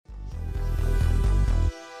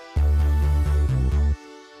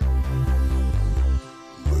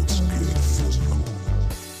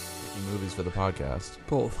for the podcast?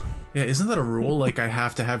 Both. Yeah, isn't that a rule? Like, I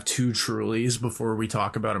have to have 2 Trulies before we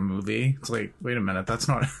talk about a movie. It's like, wait a minute, that's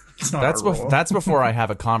not. It's not. That's before I have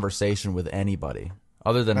a conversation with anybody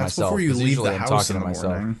other than that's myself. Before you leave usually the I'm house talking in to the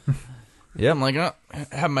myself. morning. Yeah, I'm like,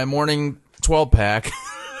 have my morning 12-pack.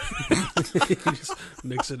 You just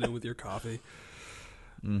mix it in with your coffee.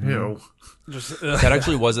 Mm-hmm. Ew. That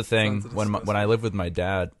actually was a thing when I lived with my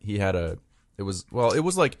dad. He had it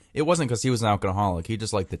wasn't because he was an alcoholic. He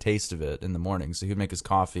just liked the taste of it in the morning. So he'd make his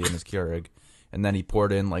coffee and his Keurig, and then he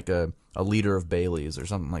poured in like a liter of Bailey's or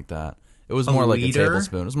something like that. It was more like a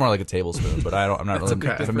tablespoon. It was more like a tablespoon, but I'm not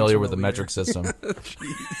really familiar with the metric system.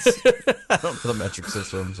 I don't know the metric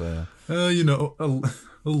system, so yeah.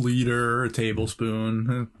 A liter, a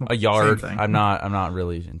tablespoon, a yard. I'm not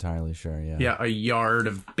really entirely sure. Yeah. Yeah, a yard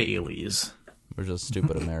of Baileys. We're just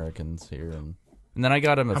stupid Americans here, and then I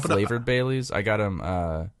got him a flavored Baileys. I got him.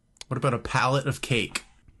 What about a pallet of cake?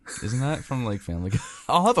 Isn't that from like Family Guy?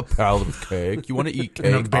 I'll have a pallet of cake. You want to eat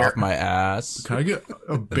cake off my ass? Can I get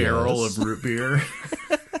a barrel of root beer?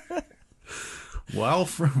 Well,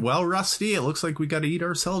 Rusty, it looks like we got to eat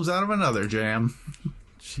ourselves out of another jam.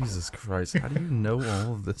 Jesus Christ, how do you know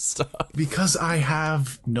all of this stuff? Because I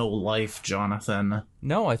have no life, Jonathan.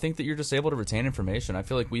 No, I think that you're just able to retain information. I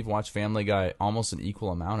feel like we've watched Family Guy almost an equal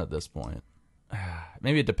amount at this point.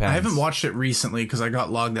 Maybe it depends. I haven't watched it recently because I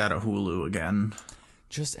got logged out of Hulu again.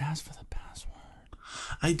 Just ask for the password.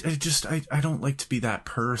 I don't like to be that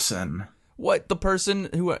person. What? The person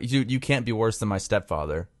who... You can't be worse than my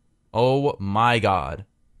stepfather. Oh my God.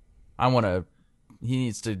 He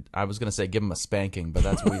needs to... I was going to say give him a spanking, but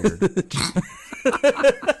that's weird.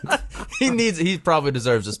 He probably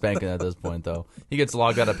deserves a spanking at this point, though. He gets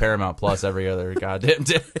logged out of Paramount Plus every other goddamn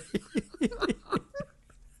day.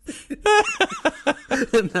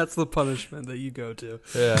 And that's the punishment that you go to.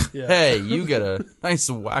 Yeah. Hey, you get a nice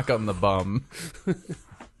whack on the bum.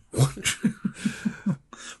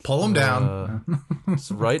 Pull him down.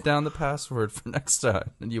 Just write down the password for next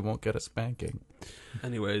time, and you won't get a spanking.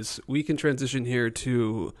 Anyways, we can transition here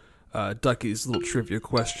to Ducky's little trivia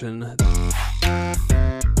question. Do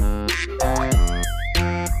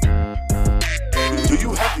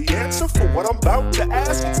you have the answer for what I'm about to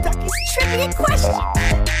ask? It's Ducky's trivia question.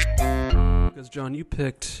 Because, John, you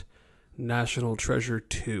picked National Treasure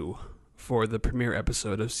 2 for the premiere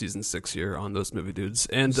episode of Season 6 here on Those Movie Dudes.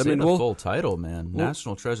 And I mean, the full title, man.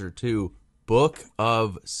 National Treasure 2, Book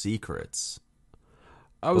of Secrets.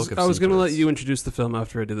 I was going to let you introduce the film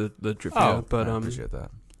after I did the trivia, but I appreciate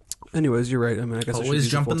that. Anyways, you're right. I mean, I guess always I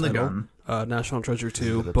should jumping use the the full gun. title. National Treasure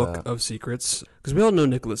 2, Book of Secrets. Because we all know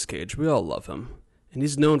Nicolas Cage. We all love him. And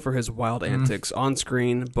he's known for his wild antics on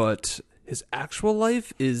screen, but his actual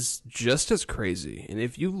life is just as crazy. And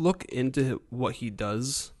if you look into what he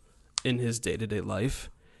does in his day-to-day life,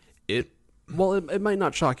 it might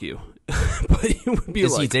not shock you. But it would be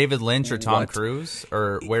is he David Lynch or Tom Cruise?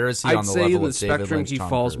 Or where is he on the level with David Lynch, he Tom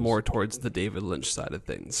falls Cruise? More towards the David Lynch side of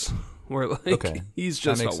things. Where he's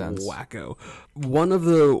just a wacko. One of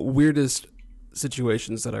the weirdest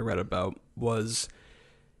situations that I read about was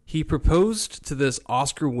he proposed to this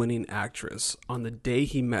Oscar-winning actress on the day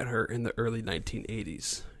he met her in the early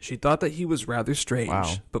 1980s. She thought that he was rather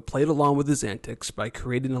strange, but played along with his antics by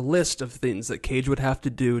creating a list of things that Cage would have to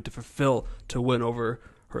do to win over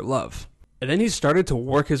her love. And then he started to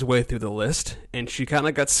work his way through the list, and she kind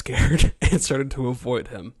of got scared and started to avoid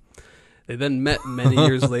him. They then met many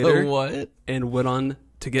years later and went on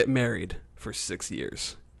to get married for 6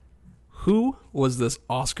 years. Who was this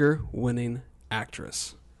Oscar-winning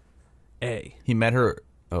actress? A. He met her...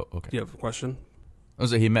 Oh, okay. Do you have a question?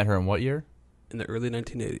 Was it he met her in what year? In the early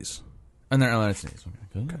 1980s. In the early 1980s.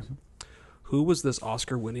 Okay. Who was this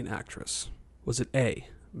Oscar-winning actress? Was it A.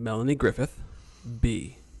 Melanie Griffith,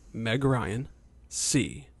 B. Meg Ryan,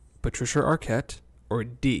 C. Patricia Arquette, or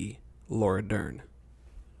D. Laura Dern?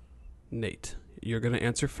 Nate, you're going to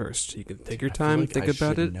answer first. You can take your time, think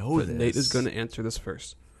about it, but Nate is going to answer this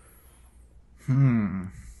first.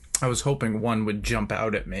 I was hoping one would jump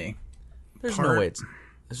out at me. There's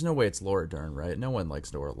no way it's Laura Dern, right? No one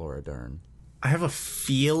likes Laura Dern. I have a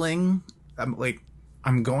feeling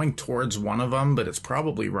I'm going towards one of them, but it's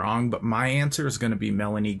probably wrong. But my answer is going to be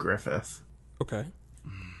Melanie Griffith. Okay.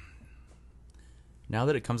 Now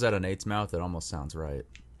that it comes out of Nate's mouth, it almost sounds right.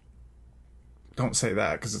 Don't say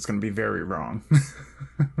that because it's going to be very wrong.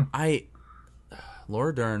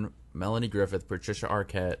 Laura Dern, Melanie Griffith, Patricia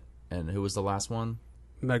Arquette, and who was the last one?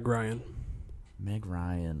 Meg Ryan. Meg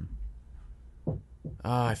Ryan.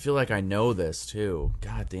 I feel like I know this too.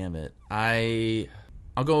 God damn it. I'm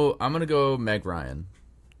gonna go Meg Ryan.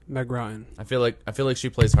 Meg Ryan. I feel like she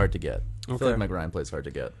plays hard to get. I feel like Meg Ryan plays hard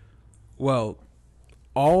to get. Well,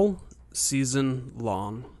 all season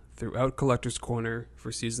long, throughout Collector's Corner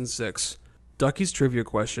for Season 6, Ducky's trivia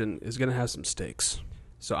question is going to have some stakes.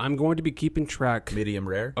 So I'm going to be keeping track medium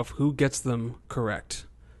rare of who gets them correct.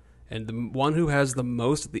 And the one who has the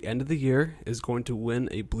most at the end of the year is going to win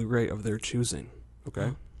a Blu-ray of their choosing. Okay?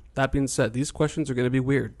 Oh. That being said, these questions are going to be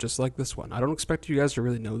weird, just like this one. I don't expect you guys to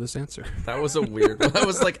really know this answer. That was a weird one. That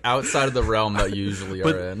was like outside of the realm that you usually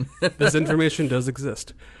are in. This information does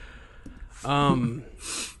exist. The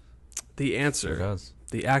answer,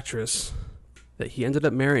 the actress that he ended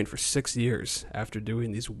up marrying for 6 years after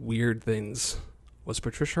doing these weird things was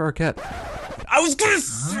Patricia Arquette. I was going to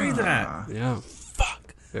say that. Yeah.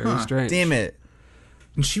 Fuck. Very strange. Damn it.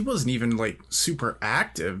 And she wasn't even, like, super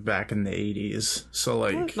active back in the 80s. So,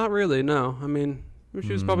 like... Not really, no. I mean,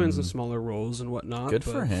 she was probably in some smaller roles and whatnot. Good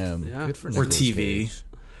for him. Yeah. Good for Or Nicolas TV. Cage.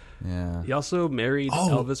 Yeah. He also married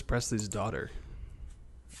Elvis Presley's daughter.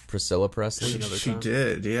 Priscilla Presley? She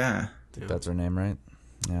did, yeah. That's her name, right?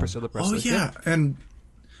 Yeah. Priscilla Presley. Oh, yeah. And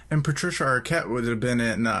Patricia Arquette would have been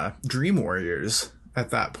in Dream Warriors at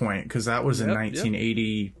that point, because that was in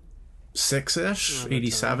 1986-ish,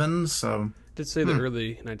 87, so... Did say the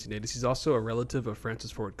early 1980s. He's also a relative of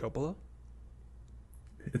Francis Ford Coppola.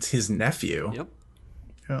 It's his nephew. Yep.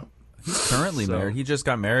 Yeah. He's currently married. He just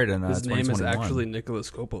got married in his name is 2021. actually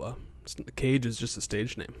Nicholas Coppola. Cage is just a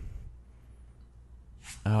stage name.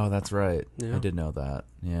 Oh, that's right. Yeah. I did know that.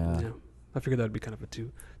 Yeah. I figured that would be kind of a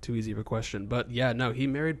too easy of a question. But yeah, no, he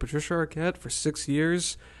married Patricia Arquette for 6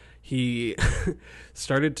 years. He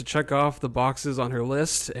started to check off the boxes on her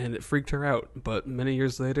list, and it freaked her out. But many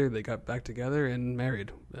years later, they got back together and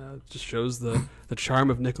married. Just shows the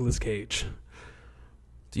charm of Nicolas Cage.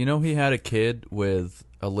 Do you know he had a kid with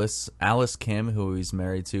Alice Kim, who he's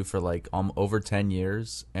married to for like over 10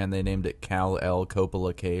 years, and they named it Cal L.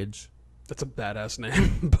 Coppola Cage? That's a badass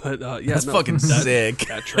name, but yeah, that's fucking sick.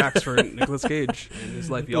 That tracks for Nicolas Cage in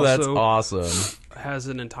his life. He also that's awesome. Has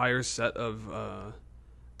an entire set of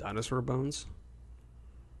dinosaur bones.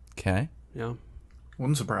 Okay. Yeah.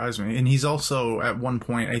 Wouldn't surprise me. And he's also, at one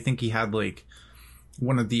point, I think he had like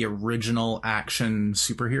one of the original action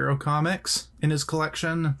superhero comics in his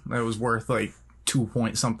collection that was worth like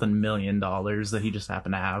 $2-point-something million that he just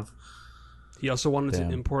happened to have. He also wanted to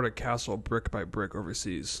import a castle brick by brick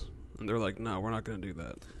overseas. And they're like, no, we're not going to do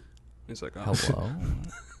that. He's like, oh. Hello?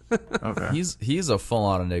 Okay. He's a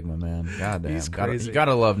full-on enigma, man. Goddamn. He's crazy. You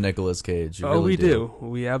gotta love Nicolas Cage. You really we do.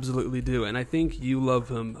 We absolutely do. And I think you love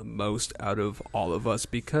him most out of all of us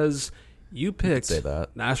because you picked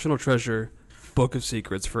National Treasure Book of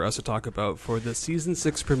Secrets for us to talk about for the Season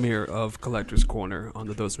 6 premiere of Collector's Corner on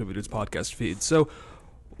the Those Movie Dudes podcast feed. So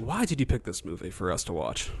why did you pick this movie for us to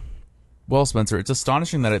watch? Well, Spencer, it's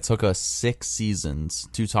astonishing that it took us 6 seasons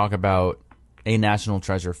to talk about a National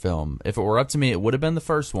Treasure film. If it were up to me, it would have been the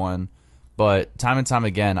first one, but time and time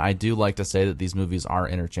again, I do like to say that these movies are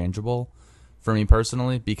interchangeable for me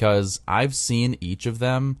personally, because I've seen each of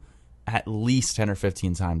them at least 10 or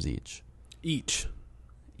 15 times each. Each.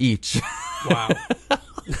 Wow.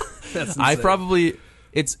 That's insane. I probably,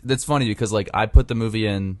 that's funny because like I put the movie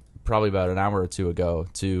in probably about an hour or two ago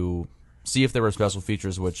to see if there were special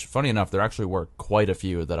features, which funny enough, there actually were quite a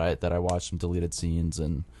few that I watched, some deleted scenes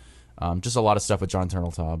and just a lot of stuff with John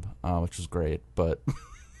Turteltaub, which was great, but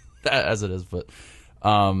as it is. But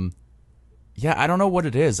yeah, I don't know what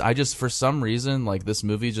it is. I just, for some reason, like this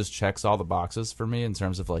movie just checks all the boxes for me in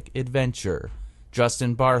terms of like adventure,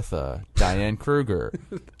 Justin Bartha, Diane Kruger,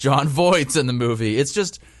 John Voight's in the movie. It's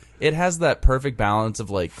just, it has that perfect balance of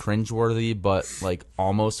like cringeworthy but like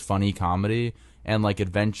almost funny comedy and like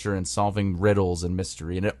adventure and solving riddles and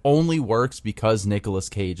mystery, and it only works because Nicolas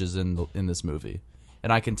Cage is in this movie.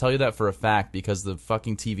 And I can tell you that for a fact because the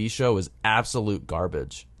fucking TV show is absolute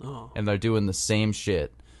garbage. Oh. And they're doing the same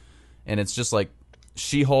shit. And it's just like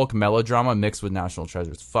She-Hulk melodrama mixed with National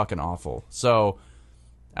Treasure. It's fucking awful. So,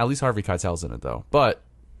 at least Harvey Keitel's in it, though. But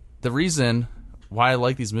the reason why I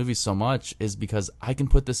like these movies so much is because I can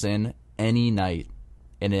put this in any night.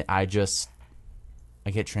 And I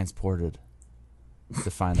get transported to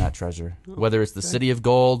find that treasure. Whether it's the City of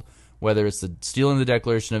Gold, whether it's the stealing the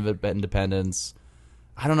Declaration of Independence,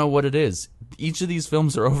 I don't know what it is. Each of these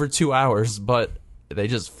films are over 2 hours, but they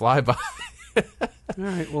just fly by. All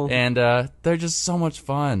right, well, and they're just so much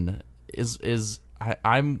fun.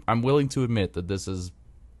 I'm willing to admit that this is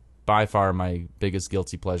by far my biggest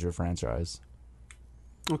guilty pleasure franchise.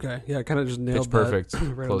 Okay, yeah, I kind of just nailed Pitch Perfect,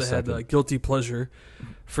 that right on the head. Guilty pleasure,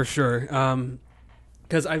 for sure.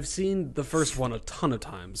 Because I've seen the first one a ton of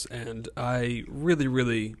times, and I really,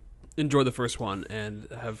 really enjoy the first one, and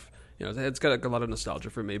have it's got a lot of nostalgia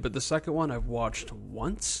for me. But the second one I've watched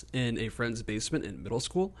once in a friend's basement in middle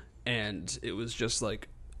school, and it was just like,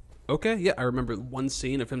 okay, yeah, I remember one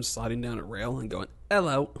scene of him sliding down a rail and going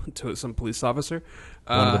 "hello" to some police officer.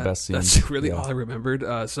 One of the best scenes. That's really all I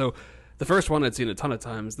remembered. So the first one I'd seen a ton of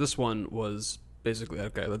times. This one was basically,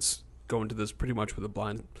 okay, let's go into this pretty much with a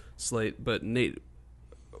blind slate. But Nate,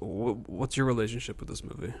 what's your relationship with this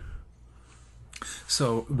movie?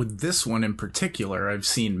 So with this one in particular, I've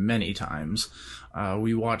seen many times.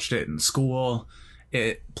 We watched it in school.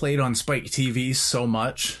 It played on Spike TV so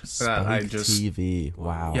much that I just... TV,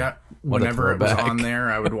 wow. Yeah, whenever it was on there,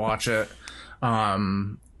 I would watch it.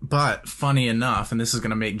 But funny enough, and this is going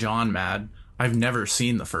to make John mad, I've never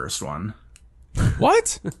seen the first one.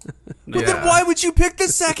 What? But then why would you pick the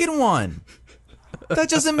second one? That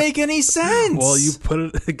doesn't make any sense. Well, you put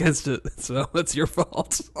it against it, so it's your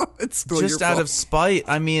fault. It's still just your out fault. of spite.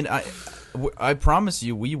 I mean, I promise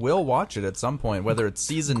you, we will watch it at some point, whether it's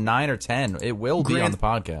season 9 or 10. It will be on the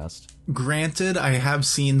podcast. Granted, I have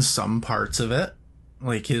seen some parts of it,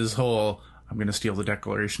 like his whole "I'm going to steal the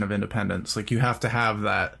Declaration of Independence." Like, you have to have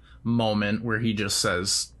that moment where he just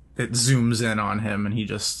says, it zooms in on him, and he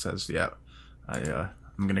just says, "Yeah, I'm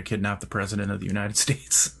going to kidnap the president of the United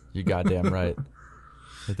States." You're goddamn right.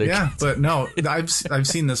 Yeah, but no, I've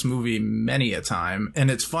seen this movie many a time, and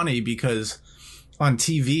it's funny because on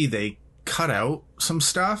TV they cut out some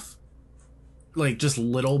stuff, like just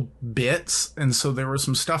little bits, and so there was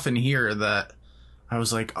some stuff in here that I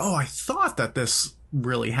was like, oh, I thought that this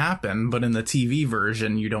really happened, but in the TV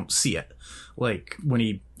version you don't see it. Like when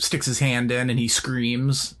he sticks his hand in and he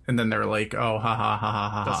screams, and then they're like, oh, ha ha ha ha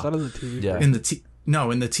ha. That's not in the TV Yeah. version.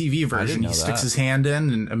 In the TV version, he sticks that. his hand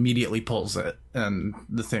in and immediately pulls it, and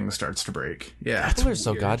the thing starts to break. Yeah, People are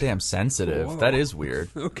so goddamn sensitive. Whoa. That is weird.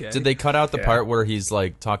 Okay. Did they cut out the part where he's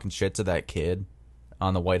like talking shit to that kid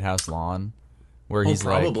on the White House lawn? Where he's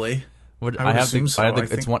probably. Like, I would assume so.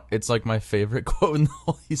 It's like my favorite quote in the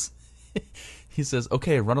whole. He says,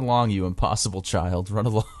 "Okay, run along, you impossible child, run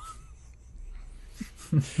along."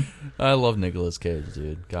 I love Nicolas Cage,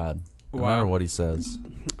 dude. God, no matter what he says.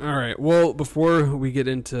 All right. Well, before we get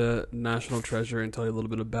into National Treasure and tell you a little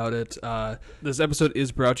bit about it, this episode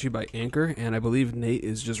is brought to you by Anchor, and I believe Nate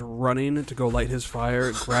is just running to go light his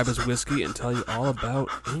fire, grab his whiskey, and tell you all about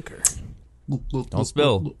Anchor. Don't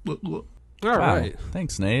spill. All right.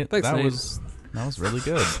 Thanks, Nate. Thanks, that Nate. was really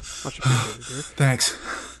good. Much appreciated, dude. Thanks.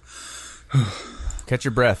 Catch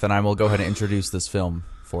your breath, and I will go ahead and introduce this film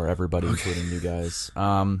for everybody, including you guys.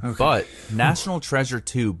 But National Treasure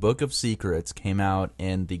 2, Book of Secrets, came out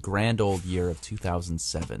in the grand old year of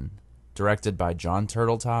 2007. Directed by John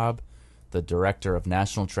Turteltaub, the director of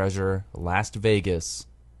National Treasure, Las Vegas,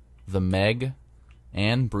 The Meg,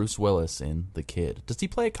 and Bruce Willis in The Kid. Does he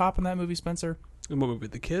play a cop in that movie, Spencer? In what movie?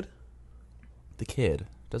 The Kid? The Kid.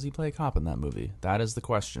 Does he play a cop in that movie? That is the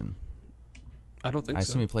question. I don't think I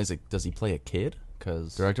so. assume he plays does he play a kid?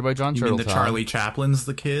 Because directed by John Turteltaub. You mean the Charlie Chaplin's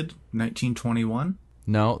The Kid, 1921?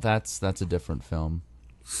 No, that's a different film.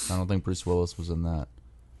 I don't think Bruce Willis was in that.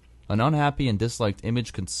 An unhappy and disliked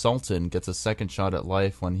image consultant gets a second shot at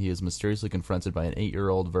life when he is mysteriously confronted by an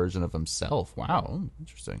 8-year-old version of himself. Wow,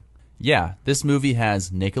 interesting. Yeah, this movie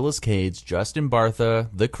has Nicolas Cage, Justin Bartha,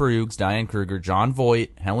 The Krugs, Diane Kruger, John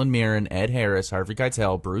Voight, Helen Mirren, Ed Harris, Harvey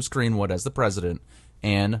Keitel, Bruce Greenwood as the president,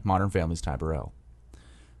 and Modern Family's Ty Burrell.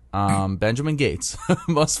 Benjamin Gates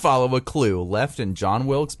must follow a clue left in John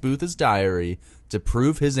Wilkes Booth's diary to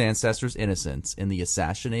prove his ancestors' innocence in the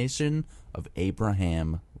assassination of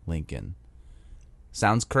Abraham Lincoln.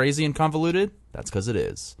 Sounds crazy and convoluted? That's because it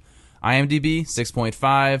is. IMDb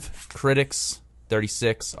 6.5, critics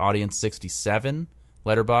 36, audience 67.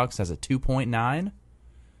 Letterboxd has a 2.9.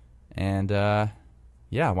 And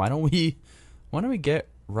yeah, why don't we get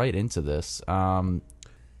right into this?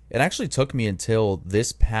 It actually took me until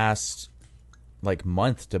this past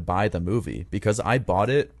month to buy the movie because I bought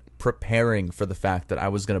it preparing for the fact that I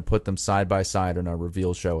was going to put them side by side in our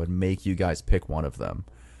reveal show and make you guys pick one of them.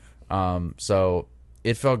 So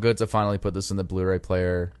it felt good to finally put this in the Blu-ray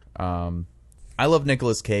player. I love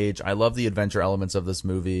Nicolas Cage. I love the adventure elements of this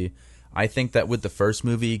movie. I think that with the first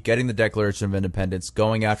movie, getting the Declaration of Independence,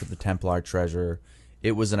 going after the Templar treasure,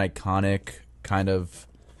 it was an iconic kind of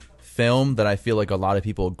film that I feel like a lot of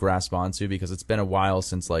people grasp onto because it's been a while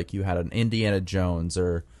since you had an Indiana Jones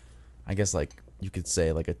or I guess you could say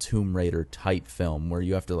a Tomb Raider type film where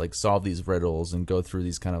you have to solve these riddles and go through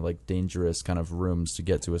these kind of dangerous kind of rooms to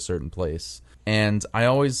get to a certain place. And I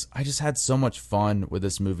just had so much fun with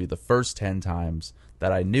this movie the first 10 times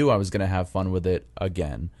that I knew I was going to have fun with it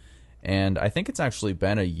again. And I think it's actually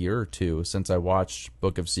been a year or two since I watched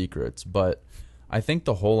Book of Secrets, but I think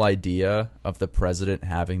the whole idea of the president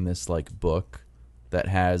having this like book that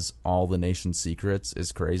has all the nation's secrets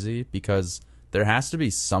is crazy, because there has to be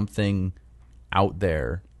something out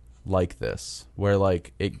there like this where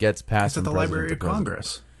like it gets passed. It's at the Library of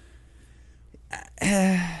Congress.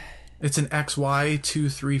 It's an XY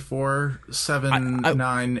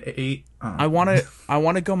 234798. I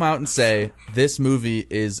want to come out and say this movie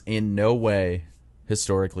is in no way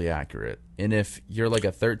historically accurate. And if you're like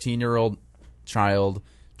a 13-year-old child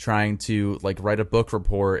trying to like write a book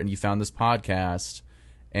report and you found this podcast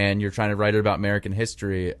and you're trying to write it about American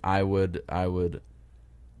history, I would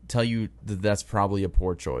tell you that that's probably a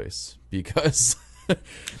poor choice, because but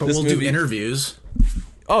we'll do interviews.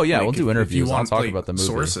 Oh yeah, we'll do interviews. I'll talk about the movie.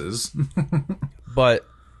 Sources. But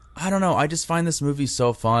I don't know. I just find this movie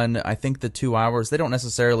so fun. I think the 2 hours, they don't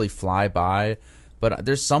necessarily fly by, but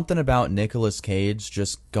there's something about Nicolas Cage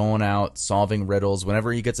just going out, solving riddles.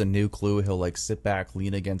 Whenever he gets a new clue, he'll like sit back,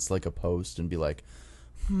 lean against like a post and be like,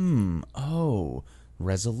 oh,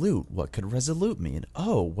 resolute. What could resolute mean?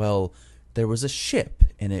 Oh, well, there was a ship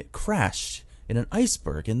and it crashed in an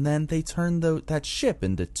iceberg, and then they turned that ship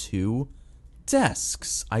into 2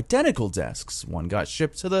 desks, identical desks. One got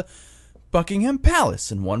shipped to the Buckingham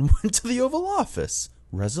Palace and one went to the Oval Office.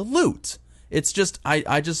 Resolute. It's just,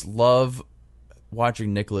 I just love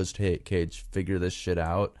watching Nicolas Cage figure this shit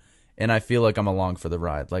out, and I feel like I'm along for the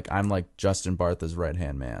ride. Like I'm like Justin Bartha's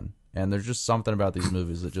right-hand man. And there's just something about these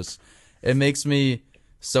movies that just, it makes me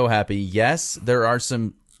so happy. Yes, there are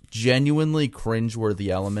some genuinely cringeworthy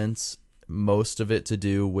elements, most of it to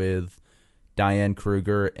do with Diane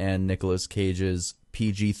Kruger and Nicolas Cage's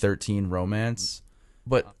PG-13 romance.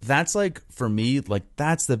 But that's like, for me, like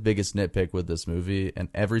that's the biggest nitpick with this movie, and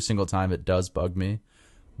every single time it does bug me.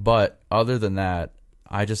 But other than that,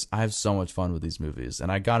 I have so much fun with these movies,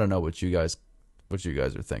 and I gotta know what you guys are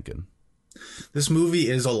thinking. This movie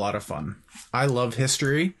is a lot of fun. I love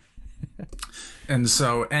history. And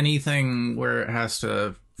so anything where it has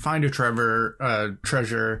to find a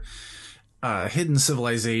treasure, hidden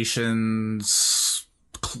civilizations,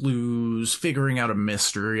 clues, figuring out a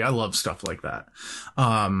mystery. I love stuff like that.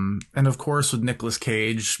 And of course, with Nicolas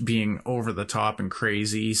Cage being over the top and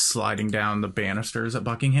crazy, sliding down the banisters at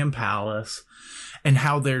Buckingham Palace, and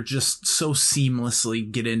how they're just so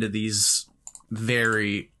seamlessly get into these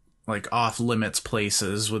very like off limits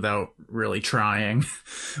places without really trying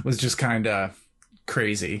was just kind of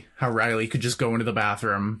crazy. How Riley could just go into the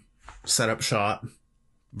bathroom, set up shop.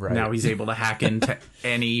 Right. Now he's able to hack into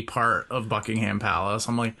any part of Buckingham Palace.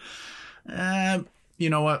 I'm like, you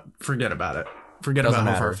know what? Forget about it. Forget about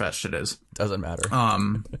how far-fetched it is. Doesn't matter.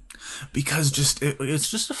 Because it's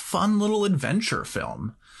just a fun little adventure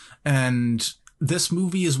film. And this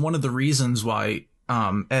movie is one of the reasons why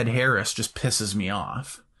Ed Harris just pisses me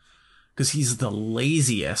off. Because he's the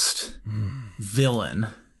laziest villain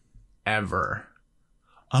ever.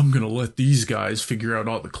 I'm going to let these guys figure out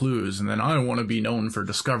all the clues, and then I want to be known for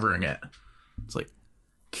discovering it. It's like,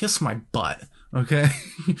 kiss my butt, okay?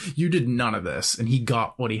 You did none of this, and he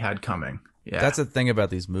got what he had coming. Yeah. That's the thing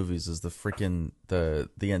about these movies, is the freaking, the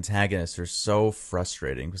antagonists are so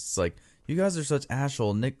frustrating. It's like, you guys are such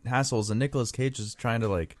hassles, and Nicolas Cage is trying to,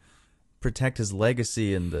 like, protect his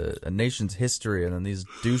legacy and a nation's history, and then these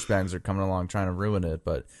douchebags are coming along trying to ruin it.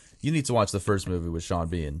 But you need to watch the first movie with Sean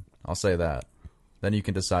Bean. I'll say that. Then you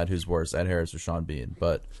can decide who's worse, Ed Harris or Sean Bean.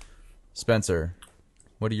 But Spencer,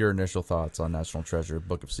 what are your initial thoughts on National Treasure: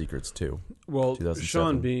 Book of Secrets 2? Well,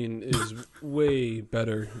 Sean Bean is way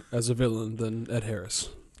better as a villain than Ed Harris.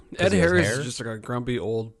 Ed Harris is just like a grumpy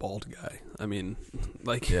old bald guy. I mean,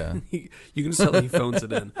 like, yeah. You can tell he phones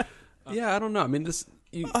it in. Yeah, I don't know. I mean,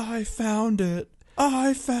 I found it.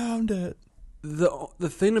 The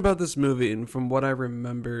thing about this movie, and from what I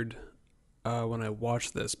remembered when I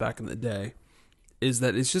watched this back in the day, is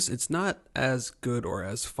that it's not as good or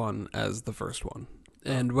as fun as the first one.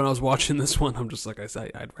 And when I was watching this one, I'm just like,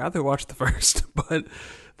 I'd rather watch the first. But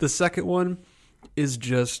the second one is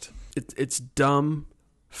just, it's dumb,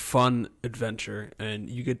 fun adventure. And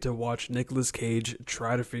you get to watch Nicolas Cage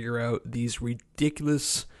try to figure out these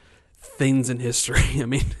ridiculous things in history. I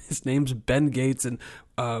mean, his name's Ben Gates, and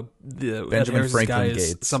the Benjamin Franklin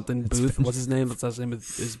Gates, something Booth. What's his name? His last name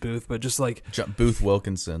is Booth, but just like Booth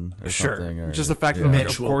Wilkinson or something. Or, just the fact that, like,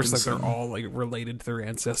 of course, like they're all like related to their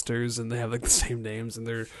ancestors, and they have like the same names,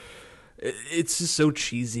 and it's just so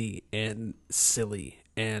cheesy and silly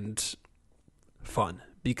and fun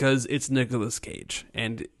because it's Nicolas Cage,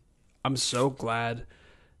 and I'm so glad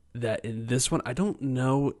that in this one, I don't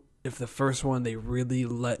know if the first one they really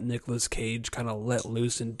let Nicolas Cage kind of let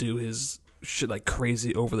loose and do his shit like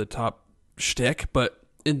crazy over the top shtick, but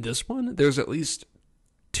in this one, there's at least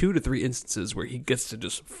 2 to 3 instances where he gets to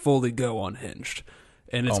just fully go unhinged.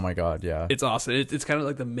 And it's, oh my God, yeah. It's awesome. It's kind of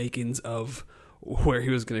like the makings of where he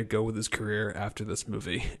was going to go with his career after this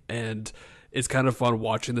movie. And it's kind of fun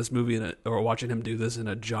watching this movie or watching him do this in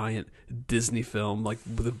a giant Disney film, like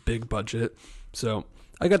with a big budget. So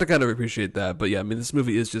I got to kind of appreciate that. But yeah, I mean, this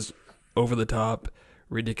movie is just over the top,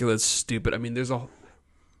 ridiculous, stupid. I mean, there's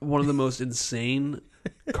one of the most insane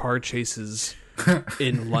car chases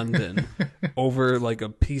in London over like a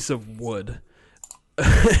piece of wood.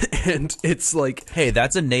 And it's like, hey,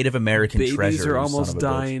 that's a Native American babies treasure. Babies are almost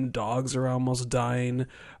dying. Dogs are almost dying.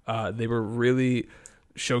 They were really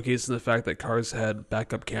showcasing the fact that cars had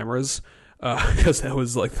backup cameras because that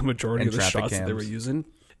was like the majority of the shots that they were using.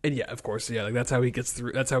 And yeah, of course, yeah, like that's how he gets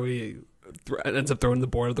through. That's how he ends up throwing the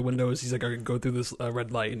board out the windows. He's like, I can go through this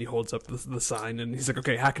red light, and he holds up the sign, and he's like,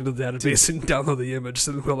 okay, hack into the database and download the image,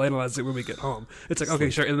 so we'll analyze it when we get home. It's like, okay,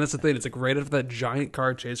 sure. And that's the thing. It's like right after that giant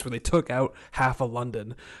car chase where they took out half of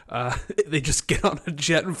London, they just get on a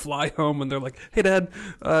jet and fly home, and they're like, hey, Dad,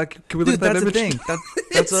 can we look at that image? That's the thing.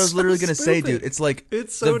 That's what I was literally going to say, dude. It's like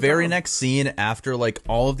it's so the very next scene after like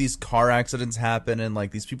all of these car accidents happen and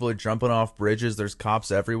like these people are jumping off bridges, there's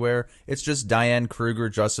cops everywhere. It's just Diane Kruger,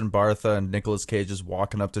 Justin Bartha, and Nicolas Cage just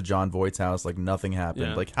walking up to John Voight's house like nothing happened.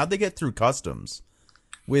 Yeah. Like, how'd they get through customs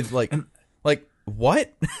with like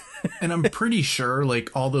what? And I'm pretty sure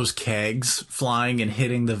like all those kegs flying and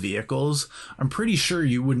hitting the vehicles, I'm pretty sure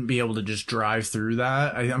you wouldn't be able to just drive through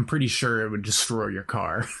that. I'm pretty sure it would destroy your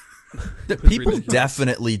car. People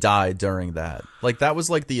definitely died during that. Like that was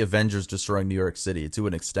like the Avengers destroying New York City to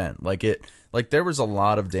an extent. Like there was a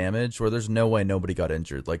lot of damage where there's no way nobody got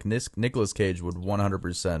injured. Like Nicolas Cage would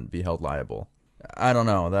 100% be held liable. I don't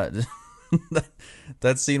know,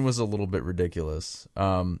 that scene was a little bit ridiculous.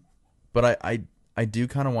 But I do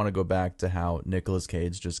kind of want to go back to how Nicolas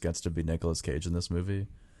Cage just gets to be Nicolas Cage in this movie.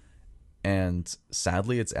 And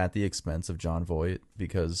sadly, it's at the expense of Jon Voight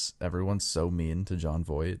because everyone's so mean to Jon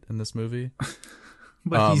Voight in this movie.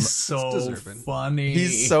 But he's so funny.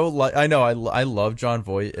 He's so I know I love Jon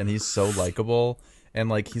Voight and he's so likable and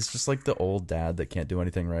like he's just like the old dad that can't do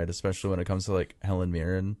anything right, especially when it comes to like Helen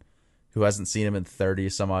Mirren, who hasn't seen him in 30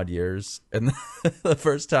 some odd years. And the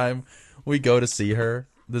first time we go to see her,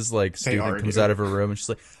 this like student comes out of her room and she's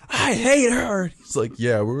like, I hate her. He's like,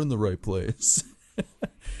 yeah, we're in the right place.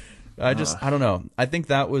 I don't know. I think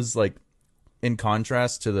that was like in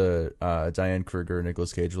contrast to the Diane Kruger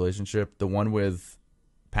Nicolas Cage relationship. The one with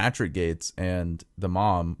Patrick Gates and the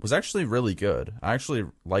mom was actually really good. I actually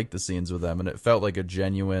liked the scenes with them, and it felt like a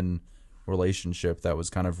genuine relationship that was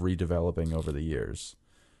kind of redeveloping over the years.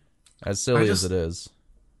 As silly as it is.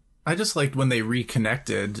 I just liked when they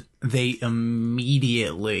reconnected, they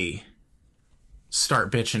immediately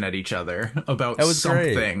start bitching at each other about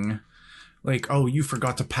something. Great. Like, oh, you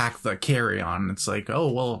forgot to pack the carry-on. It's like,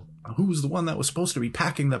 oh, well, who's the one that was supposed to be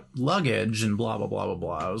packing the luggage and blah, blah, blah, blah,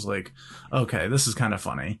 blah. I was like, okay, this is kind of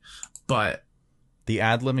funny. But the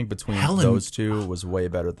ad-libbing between those two was way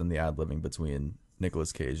better than the ad-libbing between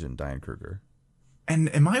Nicolas Cage and Diane Kruger.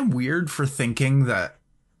 And am I weird for thinking that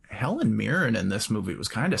Helen Mirren in this movie was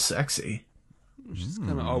kind of sexy? She's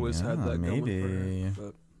kind of always had that going for her.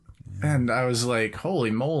 But... And I was like,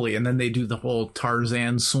 holy moly. And then they do the whole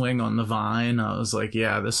Tarzan swing on the vine. I was like,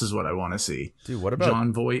 yeah, this is what I want to see. Dude, what about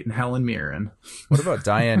Jon Voight and Helen Mirren? What about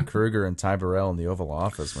Diane Kruger and Ty Burrell in the Oval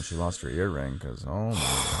Office when she lost her earring? Because, oh my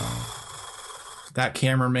God. That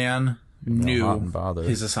cameraman knew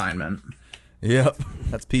his assignment. Yep.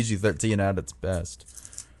 That's PG-13 at its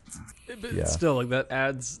best. But still, like, that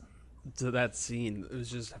adds to that scene. It was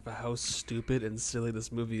just how stupid and silly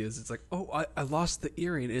this movie is. It's like, oh, I lost the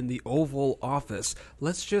earring in the Oval Office.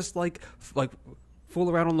 Let's just like fool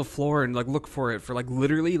around on the floor and like look for it for like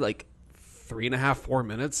literally like 3.5-4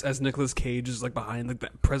 minutes as Nicolas Cage is like behind like the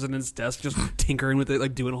president's desk just tinkering with it,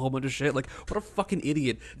 like doing a whole bunch of shit. Like, what a fucking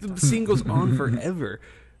idiot. The scene goes on forever.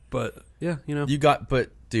 But yeah, you know. But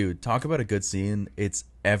dude, talk about a good scene. It's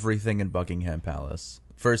everything in Buckingham Palace.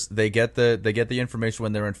 First, they get the information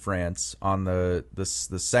when they're in France on the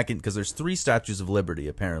second, because there's 3 statues of Liberty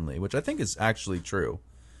apparently, which I think is actually true.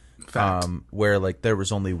 Fact. Where like there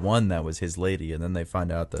was only one that was his lady, and then they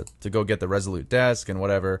find out that to go get the Resolute desk and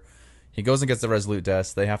whatever, he goes and gets the Resolute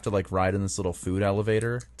desk. They have to like ride in this little food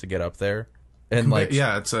elevator to get up there, and like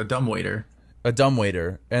it's a dumbwaiter,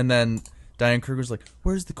 and then Diane Kruger's like,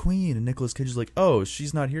 where's the queen? And Nicolas Cage is like, oh,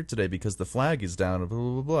 she's not here today because the flag is down, blah,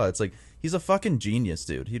 blah, blah, blah. It's like, he's a fucking genius,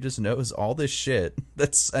 dude. He just knows all this shit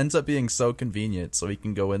that ends up being so convenient so he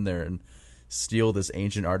can go in there and steal this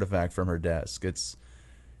ancient artifact from her desk.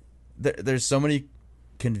 There's so many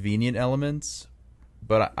convenient elements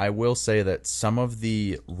but I will say that some of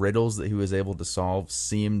the riddles that he was able to solve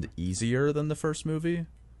seemed easier than the first movie.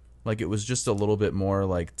 Like, it was just a little bit more,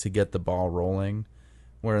 like, to get the ball rolling.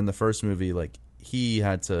 Where in the first movie, like, he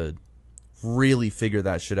had to really figure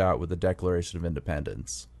that shit out with the Declaration of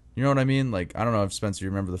Independence. You know what I mean? Like, I don't know if, Spencer,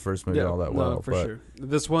 you remember the first movie all that well. For but sure.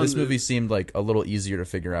 This movie seemed like a little easier to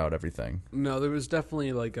figure out everything. No, there was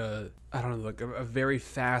definitely like a very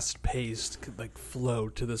fast-paced like flow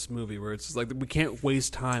to this movie where it's just like we can't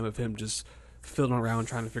waste time of him just fiddling around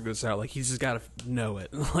trying to figure this out. Like, he's just got to know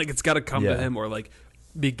it. Like, it's got to come to him or like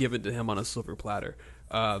be given to him on a silver platter.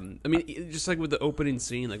 I mean, just like with the opening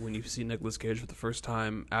scene, like when you see Nicolas Cage for the first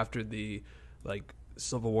time after the like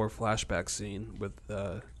Civil War flashback scene with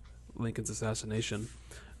Lincoln's assassination,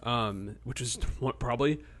 which is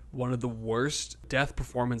probably one of the worst death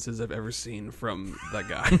performances I've ever seen from that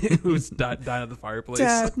guy who's died at the fireplace.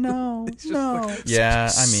 Dad, no, no. Like, yeah,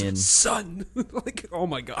 I mean, son, like, oh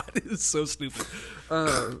my god, it's so stupid.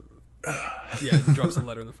 Yeah, he drops a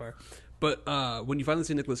letter in the fire. But when you finally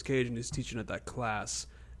see Nicolas Cage and he's teaching at that class,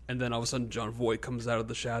 and then all of a sudden John Voight comes out of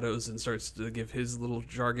the shadows and starts to give his little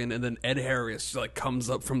jargon, and then Ed Harris like comes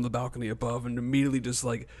up from the balcony above and immediately just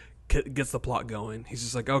like gets the plot going. He's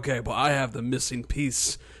just like, okay, well, I have the missing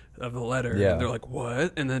piece of the letter. Yeah. And they're like,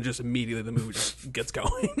 what? And then just immediately the movie just gets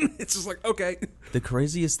going. It's just like, okay. The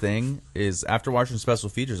craziest thing is, after watching special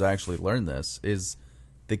features, I actually learned this, is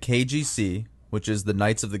the KGC, which is the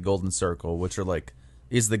Knights of the Golden Circle, which are like,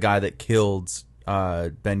 is the guy that killed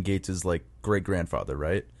Ben Gates' like great-grandfather,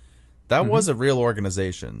 right? That was a real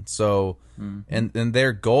organization. So, and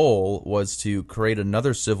their goal was to create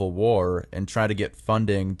another civil war and try to get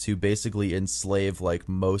funding to basically enslave like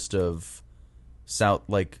most of South,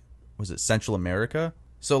 like, was it Central America?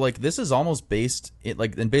 So like this is almost based in,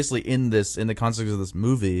 like, and basically in the context of this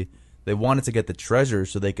movie, they wanted to get the treasure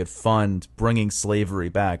so they could fund bringing slavery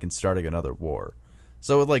back and starting another war.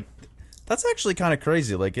 So like, that's actually kind of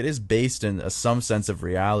crazy. Like, it is based in some sense of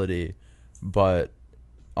reality, but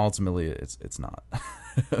ultimately it's not.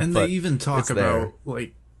 And they even talk about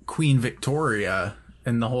like Queen Victoria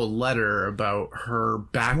and the whole letter about her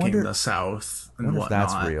backing the South and whatnot. If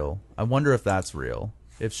that's real. I wonder if that's real.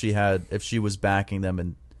 If she was backing them,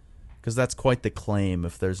 and because that's quite the claim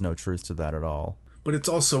if there's no truth to that at all. But it's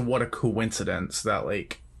also what a coincidence that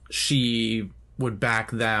like she would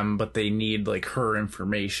back them, but they need like her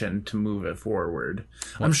information to move it forward.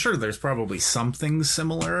 I'm sure there's probably something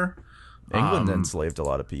similar. England enslaved a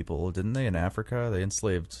lot of people, didn't they? In Africa, they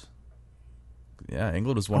enslaved. Yeah,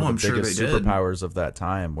 England was one of the biggest superpowers of that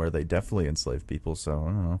time, where they definitely enslaved people. So I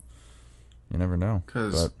don't know. You never know.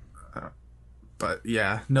 But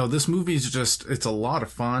yeah, no, this movie's it's a lot of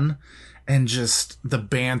fun, and just the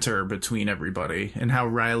banter between everybody, and how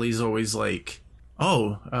Riley's always like,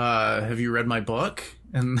 "Oh, have you read my book?"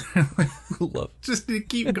 And just to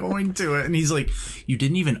keep going to it, and he's like, "You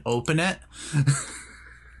didn't even open it."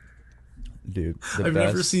 Dude, I've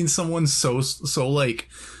never seen someone so like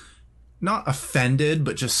not offended,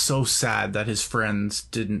 but just so sad that his friends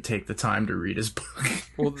didn't take the time to read his book.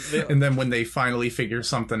 Well, and then when they finally figure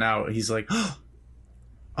something out, he's like,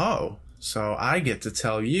 "Oh, so I get to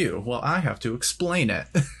tell you. Well, I have to explain it."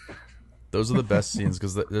 Those are the best scenes,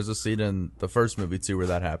 because there's a scene in the first movie too where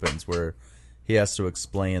that happens, where he has to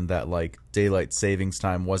explain that like daylight savings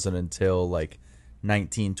time wasn't until like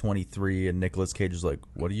 1923, and Nicolas Cage is like,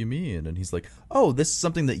 "What do you mean?" And he's like, "Oh, this is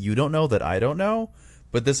something that you don't know that I don't know."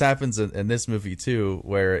 But this happens in this movie too,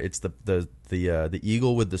 where it's the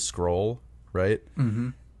eagle with the scroll, right? Mm-hmm.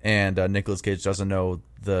 And Nicolas Cage doesn't know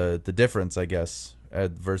the difference, I guess,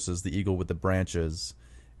 versus the eagle with the branches.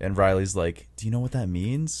 And Riley's like, "Do you know what that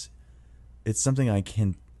means? It's something I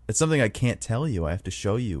can't tell you. I have to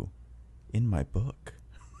show you in my book."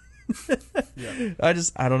 Yeah.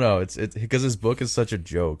 I don't know. It's because his book is such a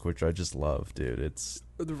joke, which I just love, dude. It's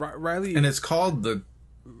Riley, and it's called the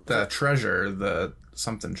treasure, the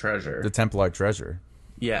something treasure, the Templar treasure.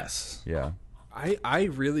 Yes. Yeah. I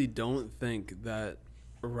really don't think that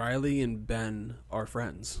Riley and Ben are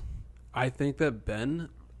friends. I think that Ben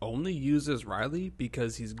only uses Riley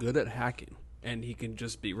because he's good at hacking and he can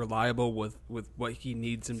just be reliable with what he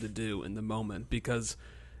needs him to do in the moment. Because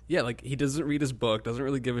yeah, like, he doesn't read his book, doesn't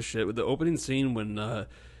really give a shit. With the opening scene when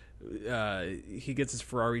he gets his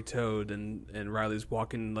Ferrari towed and Riley's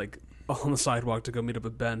walking like on the sidewalk to go meet up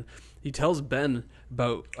with Ben, he tells Ben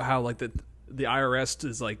about how like the IRS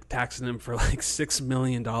is like taxing him for like $6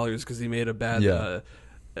 million because he made a bad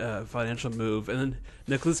financial move. And then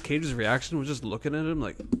Nicolas Cage's reaction was just looking at him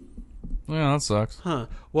like, "Yeah, that sucks." Huh.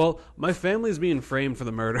 Well, my family's being framed for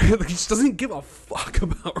the murder. Like, he just doesn't give a fuck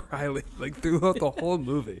about Riley, like, throughout the whole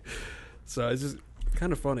movie. So it's just,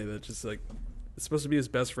 kind of funny that just like it's supposed to be his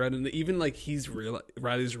best friend, and even like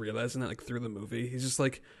Riley's realizing that like through the movie, he's just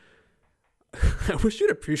like, I wish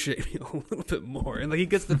you'd appreciate me a little bit more. And like he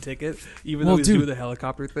gets the ticket, even though he's doing the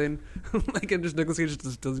helicopter thing. Like, and just Nicolas Cage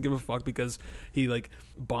just doesn't give a fuck because he like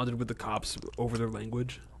bonded with the cops over their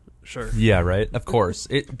language. Sure. Yeah, right. Of course.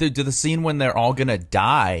 The scene when they're all gonna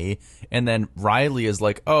die, and then Riley is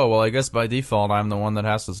like, "Oh, well, I guess by default I'm the one that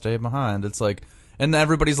has to stay behind." It's like, and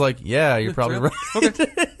everybody's like, "Yeah, you're probably right." Okay.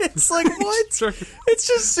 It's like, what? Sure. It's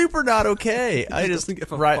just super not okay. I just think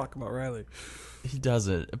if I fuck about Riley. He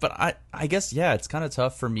doesn't. But I guess, yeah, it's kind of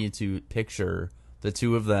tough for me to picture the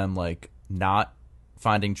two of them like not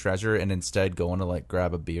finding treasure and instead going to like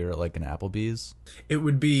grab a beer at like an Applebee's. It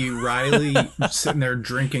would be Riley sitting there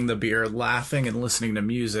drinking the beer, laughing and listening to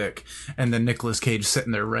music, and then Nicolas Cage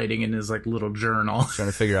sitting there writing in his like little journal, trying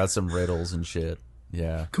to figure out some riddles and shit.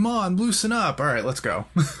 Yeah. Come on, loosen up. All right, let's go.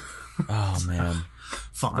 Oh man.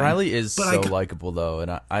 Fine. Riley is so likable though,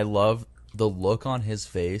 and I love the look on his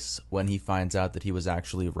face when he finds out that he was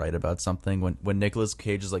actually right about something. When Nicolas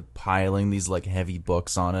Cage is like piling these like heavy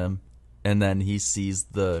books on him, and then he sees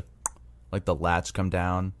the latch come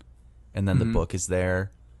down, and then the book is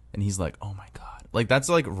there, and he's like, "Oh my god!" Like that's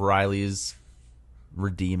like Riley's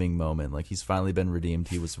redeeming moment. Like he's finally been redeemed.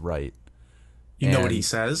 He was right. You know what he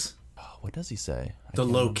says? Oh, what does he say? The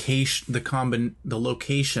location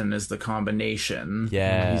is the combination.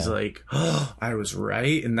 Yeah. He's like, "Oh, I was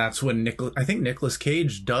right," and that's when I think Nicolas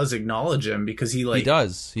Cage does acknowledge him because he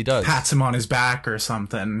does pats him on his back or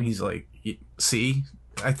something. He's like, "See."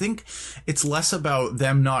 I think it's less about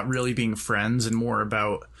them not really being friends and more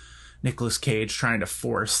about Nicolas Cage trying to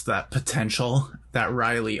force that potential that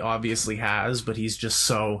Riley obviously has, but he's just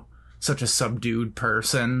such a subdued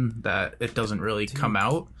person that it doesn't really come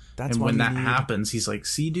out. And when that happens, he's like,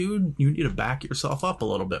 "See, dude, you need to back yourself up a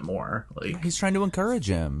little bit more." Like he's trying to encourage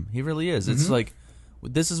him. He really is. It's like,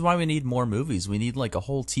 this is why we need more movies. We need like a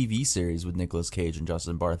whole TV series with Nicolas Cage and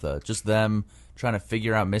Justin Bartha. Just them trying to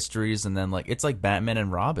figure out mysteries, and then like it's like Batman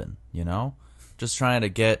and Robin, you know, just trying to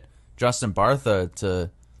get Justin Bartha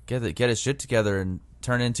to get his shit together and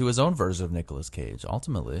turn into his own version of Nicolas Cage.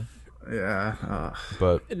 Ultimately, yeah.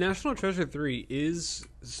 But National Treasure 3 is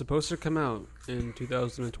supposed to come out in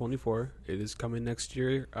 2024. It is coming next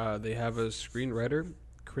year. They have a screenwriter,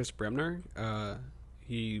 Chris Bremner.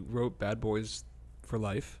 He wrote Bad Boys for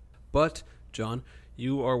Life. But John,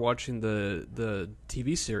 you are watching the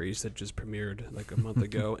TV series that just premiered like a month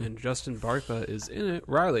ago, and Justin Bartha is in it,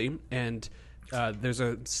 Riley, and there's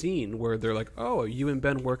a scene where they're like, "Oh, are you and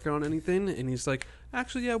Ben working on anything?" And he's like,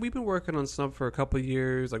 "Actually, yeah, we've been working on stuff for a couple of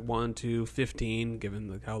years, like 1 to 15, given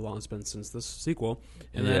like how long it's been since this sequel."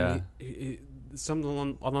 And then something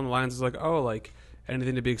along the lines is like, "Oh, like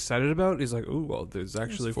anything to be excited about?" He's like, "Ooh, well, there's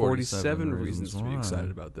actually 47 reasons to be excited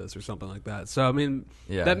about this," or something like that. So I mean,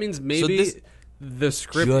 that means maybe the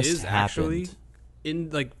script is actually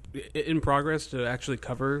in progress to actually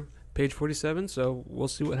cover page 47. So we'll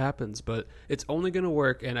see what happens, but it's only going to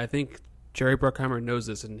work, and I think Jerry Bruckheimer knows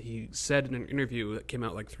this, and he said in an interview that came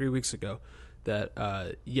out like 3 weeks ago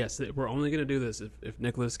that yes, we're only going to do this if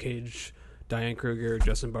Nicolas Cage, Diane Kruger,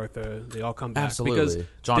 Justin Bartha, they all come back. Absolutely. Because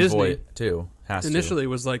John Disney Voight too has initially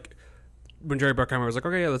was like, when Jerry Bruckheimer was like,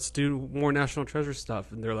 "Okay, yeah, let's do more National Treasure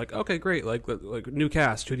stuff," and they're like, "Okay, great, like new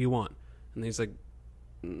cast, who do you want?" And he's like,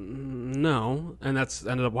 "No," and that's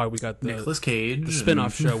ended up why we got the Nicolas Cage, the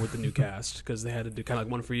spin-off show with the new cast, because they had to do kind of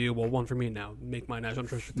like one for you, well, one for me now. Make my National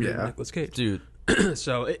Treasure 3 with Nicolas Cage, dude.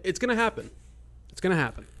 So it's gonna happen. It's gonna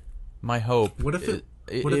happen. My hope. What if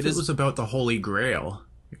it was about the Holy Grail?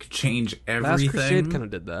 It could change everything. Last Crusade kind of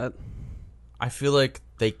did that. I feel like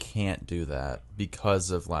they can't do that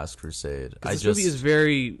because of Last Crusade. This movie is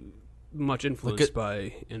very much influenced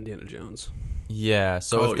by Indiana Jones. Yeah,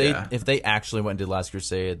 so if they actually went and did Last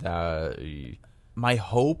Crusade, my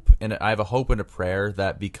hope, and I have a hope and a prayer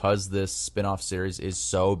that because this spin-off series is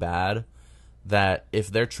so bad, that if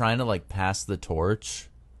they're trying to like pass the torch,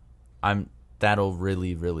 that'll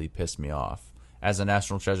really, really piss me off. As a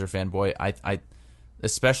National Treasure fanboy, I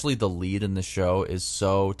especially the lead in the show is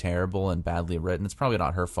so terrible and badly written. It's probably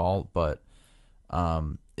not her fault, but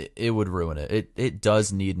it would ruin it. It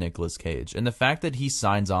does need Nicolas Cage. And the fact that he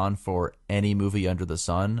signs on for any movie under the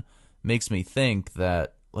sun makes me think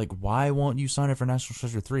that, like, why won't you sign up for National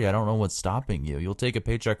Treasure 3? I don't know what's stopping you. You'll take a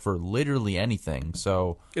paycheck for literally anything.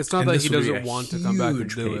 So it's not that he doesn't want to come back and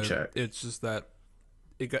do it. It's just that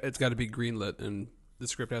it's got to be greenlit, and the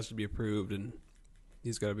script has to be approved, and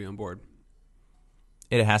he's got to be on board.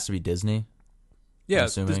 It has to be Disney? Yeah,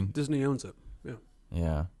 Disney owns it. Yeah.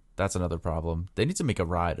 Yeah. That's another problem. They need to make a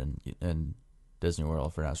ride in Disney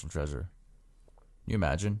World for National Treasure. you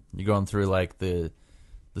imagine? You're going through like the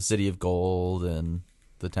City of Gold and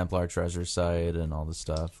the Templar treasure site and all this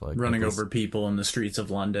stuff, like running over people in the streets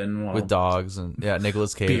of London with dogs, and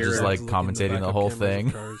Nicolas Cage is like commentating the whole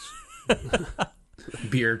thing.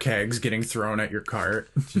 Beer kegs getting thrown at your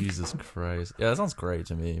cart. Jesus Christ. Yeah, that sounds great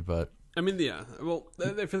to me, but I mean, yeah. Well,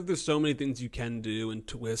 I feel like there's so many things you can do and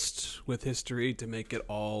twist with history to make it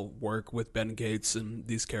all work with Ben Gates and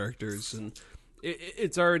these characters, and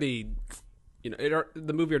it's already,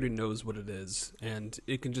 the movie already knows what it is, and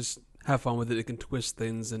it can just have fun with it. It can twist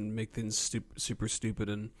things and make things super stupid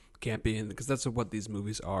and campy, because that's what these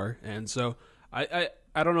movies are. And so I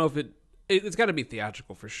don't know if it's got to be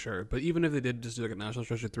theatrical for sure, but even if they did just do like a National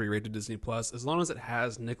Treasure 3 rated Disney Plus, as long as it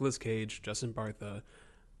has Nicolas Cage, Justin Bartha,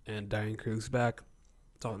 and Diane Krug's back,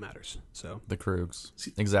 that's all that matters. So the Krugs,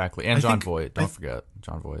 exactly, and John Voight. Don't forget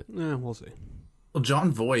John Voight. Yeah, we'll see. Well,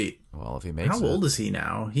 John Voight. Well, if he makes how old is he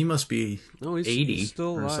now? He must be 80 he's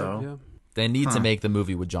still alive, or so. Yeah. They need to make the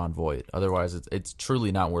movie with John Voight, otherwise it's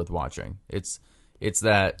truly not worth watching. It's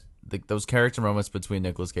that those character moments between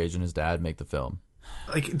Nicolas Cage and his dad make the film.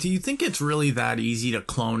 Like, do you think it's really that easy to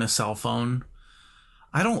clone a cell phone?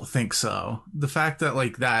 I don't think so. The fact that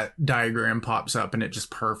like that diagram pops up and it just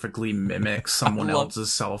perfectly mimics someone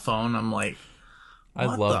else's cell phone, I'm like,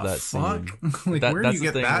 I love that fuck? scene. Like, where do you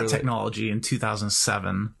get that technology in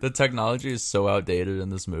 2007? The technology is so outdated in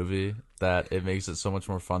this movie that it makes it so much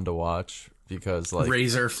more fun to watch, because like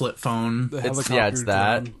Razor flip phone. It's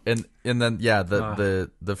that, and then the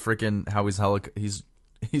freaking how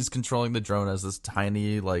he's controlling the drone as this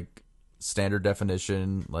tiny like standard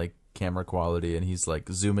definition like camera quality, and he's like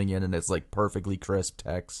zooming in and it's like perfectly crisp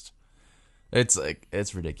text. It's like,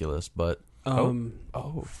 it's ridiculous, but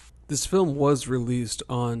this film was released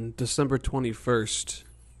on December 21st,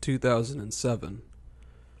 2007.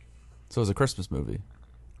 So it was a Christmas movie.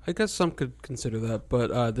 I guess some could consider that,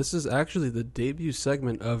 but this is actually the debut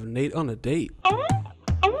segment of Nate on a Date.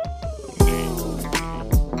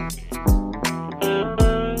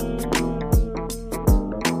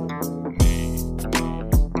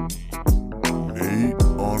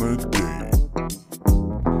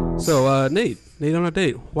 So, Nate on a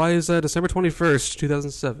Date. Why is December 21st,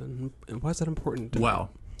 2007? And why is that important?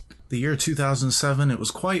 Well, the year 2007, it was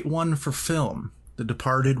quite one for film. The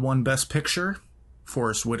Departed won Best Picture.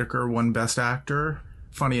 Forrest Whitaker won Best Actor.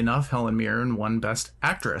 Funny enough, Helen Mirren won Best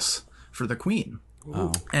Actress for The Queen.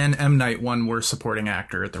 Oh. And M. Night won Worst Supporting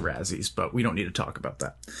Actor at the Razzies, but we don't need to talk about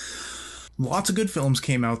that. Lots of good films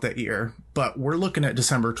came out that year, but we're looking at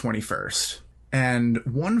December 21st. And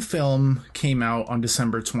one film came out on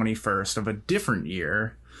December 21st of a different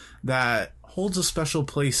year that holds a special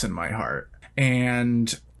place in my heart.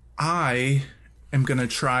 And I am going to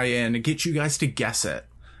try and get you guys to guess it.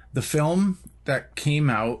 The film that came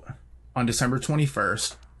out on December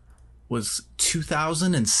 21st was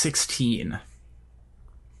 2016.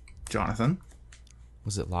 Jonathan?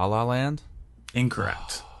 Was it La La Land?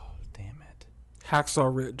 Incorrect. Oh, damn it. Hacksaw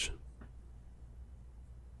Ridge.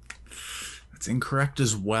 It's incorrect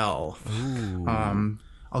as well. Ooh.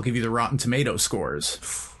 I'll give you the Rotten Tomato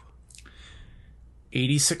scores.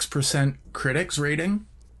 86% critics rating,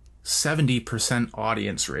 70%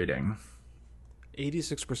 audience rating.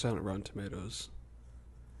 86% of Rotten Tomatoes.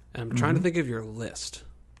 And I'm trying to think of your list.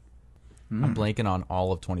 I'm blanking on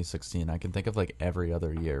all of 2016. I can think of like every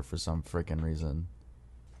other year for some freaking reason.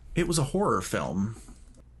 It was a horror film.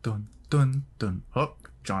 Dun, dun, dun. Oh,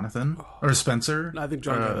 Jonathan? Or Spencer? I think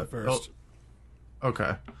John got it first.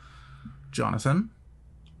 Okay. Jonathan?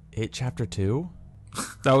 It Chapter 2?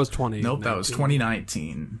 That was 20. Nope, that was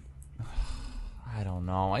 2019. I don't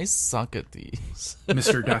know. I suck at these.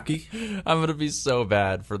 Mr. Ducky? I'm going to be so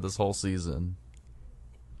bad for this whole season.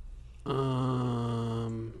 What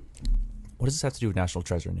does this have to do with National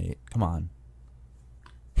Treasure, Nate? Come on.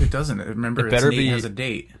 It doesn't. Remember, Nate has a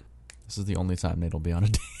date. This is the only time Nate will be on a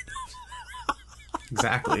date.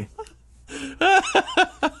 Exactly.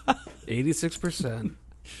 86%.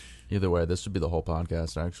 Either way, this should be the whole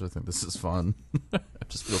podcast. I actually think this is fun. I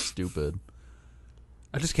just feel stupid.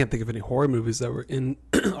 I just can't think of any horror movies that were in.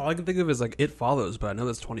 All I can think of is like It Follows, but I know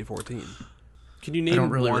that's 2014. Can you name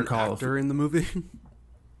one actor in the movie?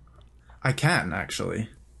 I can, actually.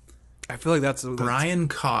 I feel like that's Brian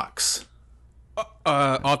Cox.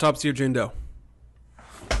 Autopsy of Jane Doe.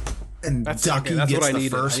 And Ducky gets the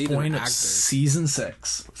first point of season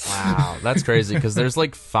 6. Wow, that's crazy, because there's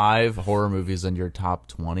like 5 horror movies in your top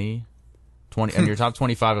 20 and your top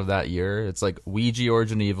 25 of that year. It's like Ouija,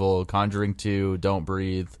 Origin Evil, Conjuring 2, Don't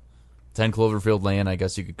Breathe, 10 Cloverfield Lane, I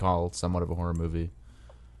guess you could call somewhat of a horror movie.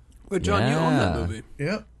 But John, you own that movie.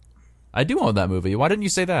 Yep. I do own that movie. Why didn't you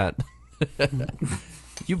say that?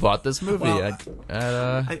 You bought this movie at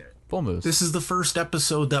Full Moose. This is the first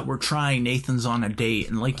episode that we're trying Nathan's on a date,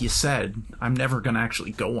 and like you said, I'm never gonna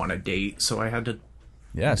actually go on a date, so I had to.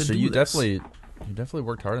 Yeah, so you definitely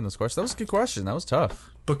worked hard on this question. That was a good question. That was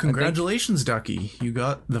tough. But congratulations, Ducky. You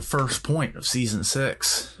got the first point of season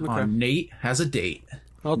 6 on Nate Has a Date.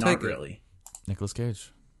 I'll take it. Not really. Nicolas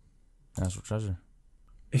Cage, National Treasure.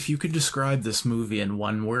 If you could describe this movie in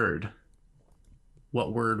one word,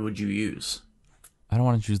 what word would you use? I don't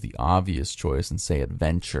want to choose the obvious choice and say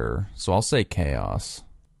adventure, so I'll say chaos.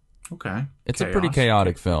 Okay. It's a pretty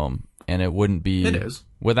chaotic film, and it wouldn't be... It is.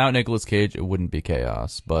 Without Nicolas Cage, it wouldn't be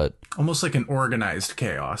chaos, but... Almost like an organized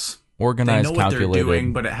chaos. Organized, they know calculated. what they're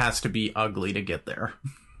doing, but it has to be ugly to get there.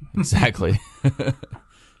 Exactly.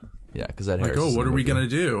 Yeah, because that like, what are we going to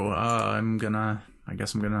do? I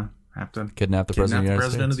guess I'm going to have to... Kidnap the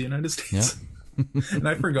President of the United States. Yeah. And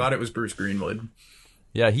I forgot it was Bruce Greenwood.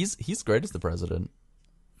 Yeah, he's great as the president.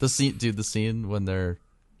 The scene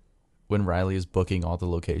when Riley is booking all the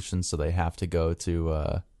locations, so they have to go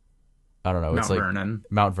to I don't know, Mount Vernon.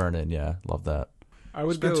 Mount Vernon, yeah, love that.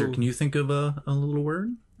 Spencer, can you think of a little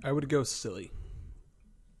word? I would go silly.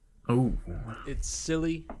 Oh, it's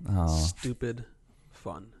silly, stupid,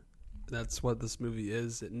 fun. That's what this movie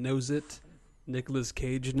is. It knows it. Nicolas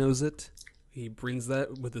Cage knows it. He brings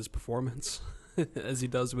that with his performance, as he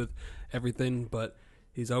does with everything. But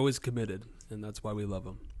he's always committed, and that's why we love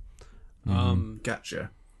him.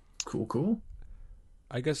 Gotcha. Cool.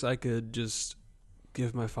 I guess I could just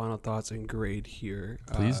give my final thoughts and grade here.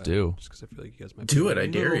 Please do. Just because I feel like you guys might do be it. I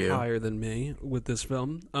dare you. Higher than me with this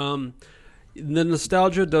film. The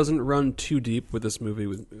nostalgia doesn't run too deep with this movie.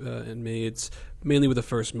 In me, it's mainly with the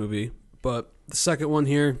first movie, but the second one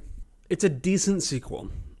here, it's a decent sequel.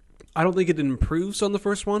 I don't think it improves on the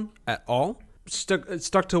first one at all.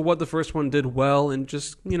 Stuck to what the first one did well, and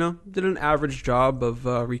just did an average job of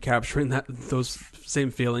recapturing those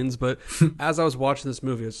same feelings. But as I was watching this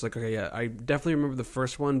movie, it's like, okay, yeah, I definitely remember the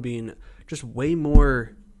first one being just way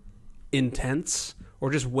more intense,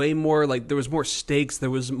 or just way more like there was more stakes.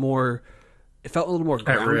 There was more. It felt a little more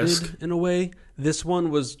grounded in a way. This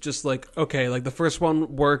one was just like, okay, like the first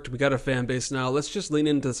one worked. We got a fan base now. Let's just lean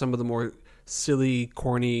into some of the more silly,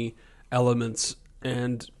 corny elements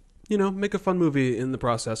and make a fun movie in the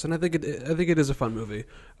process. And I think it is a fun movie.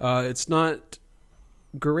 It's not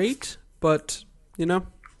great, but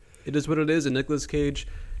it is what it is. And Nicolas Cage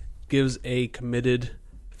gives a committed,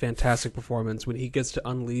 fantastic performance when he gets to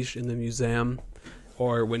unleash in the museum,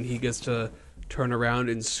 or when he gets to turn around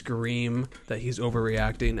and scream that he's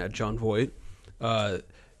overreacting at Jon Voight.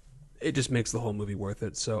 It just makes the whole movie worth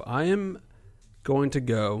it. So I am going to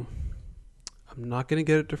go. I'm not going to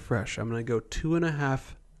get it to fresh. I'm going to go 2.5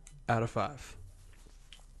 out of 5.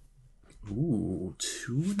 Ooh,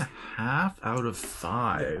 2.5 out of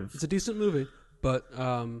 5. Yeah, it's a decent movie, but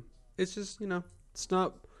it's just it's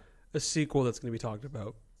not a sequel that's going to be talked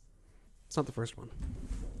about. It's not the first one.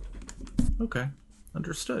 Okay,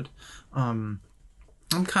 understood. I'm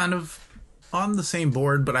kind of on the same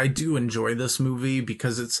board, but I do enjoy this movie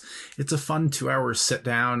because it's a fun 2-hour sit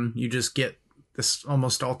down. You just get this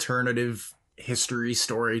almost alternative history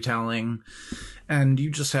storytelling, and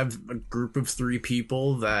you just have a group of 3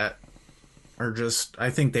 people that are just,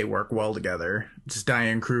 I think they work well together. Just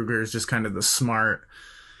Diane Kruger is just kind of the smart,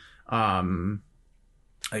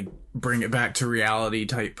 like bring it back to reality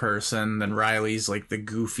type person. Then Riley's like the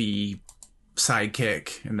goofy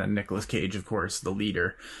sidekick, and then Nicolas Cage, of course, the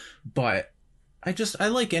leader. But I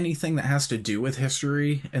like anything that has to do with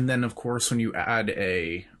history. And then of course when you add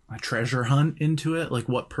a treasure hunt into it, like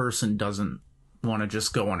what person doesn't want to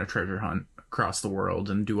just go on a treasure hunt across the world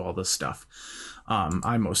and do all this stuff?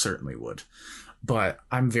 I most certainly would. But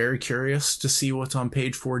I'm very curious to see what's on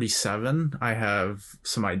page 47. I have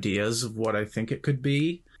some ideas of what I think it could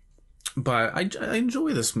be. But I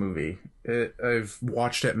enjoy this movie. I've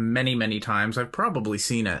watched it many, many times. I've probably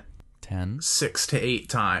seen it 6 to 8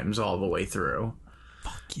 times all the way through.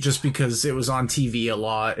 Just because it was on TV a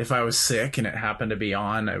lot. If I was sick and it happened to be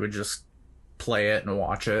on, I would just play it and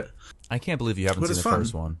watch it. I can't believe you haven't seen the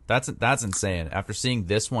first one. That's insane. After seeing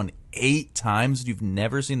this one 8 times, you've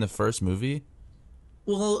never seen the first movie?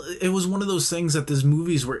 Well, it was one of those things that these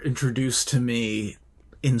movies were introduced to me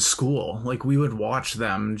in school. Like, we would watch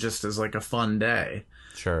them just as like a fun day.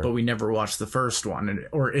 Sure. But we never watched the first one.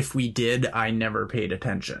 Or if we did, I never paid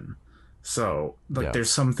attention. So, like,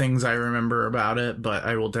 There's some things I remember about it, but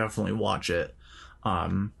I will definitely watch it. But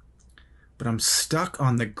I'm stuck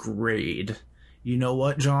on the grade. You know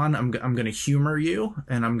what, John? I'm going to humor you,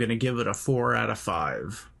 and I'm going to give it a 4 out of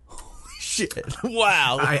 5. shit.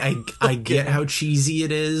 Wow. I get how cheesy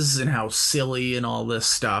it is and how silly and all this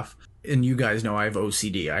stuff. And you guys know I have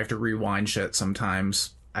OCD. I have to rewind shit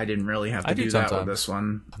sometimes. I didn't really have to do that with this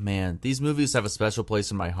one. Man, these movies have a special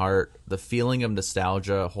place in my heart. The feeling of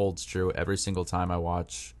nostalgia holds true every single time I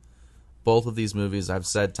watch both of these movies. I've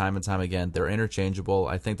said time and time again, they're interchangeable.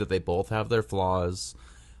 I think that they both have their flaws.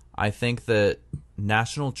 I think that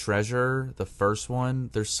National Treasure, the first one,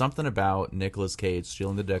 there's something about Nicolas Cage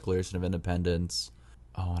stealing the Declaration of Independence.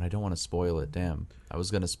 Oh, and I don't want to spoil it. Damn. I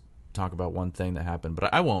was going to talk about one thing that happened,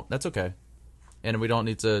 but I won't. That's okay. And we don't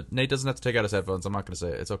need to... Nate doesn't have to take out his headphones. I'm not going to say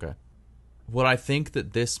it. It's okay. What I think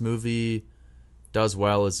that this movie does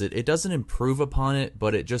well is it doesn't improve upon it,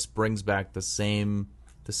 but it just brings back the same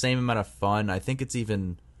amount of fun. I think it's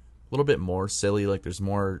even a little bit more silly. Like, there's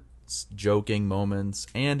more joking moments,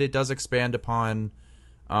 and it does expand upon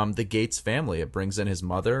the Gates family. It brings in his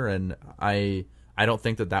mother, and I don't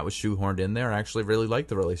think that was shoehorned in there. I actually really like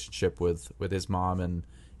the relationship with his mom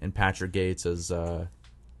and Patrick Gates as...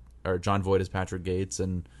 or Jon Voight as Patrick Gates,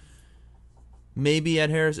 and maybe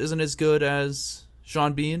Ed Harris isn't as good as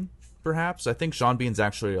Sean Bean, perhaps. I think Sean Bean's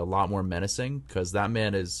actually a lot more menacing, because that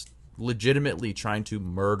man is legitimately trying to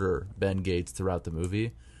murder Ben Gates throughout the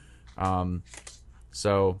movie. And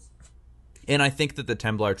I think that the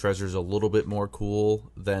Templar Treasure is a little bit more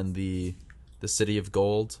cool than the City of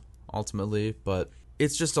Gold, ultimately, but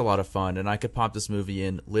it's just a lot of fun, and I could pop this movie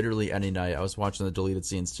in literally any night. I was watching the deleted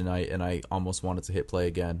scenes tonight, and I almost wanted to hit play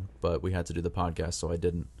again, but we had to do the podcast, so I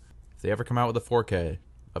didn't. If they ever come out with a 4K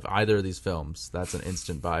of either of these films, that's an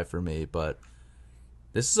instant buy for me, but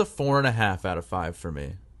this is a 4.5 out of 5 for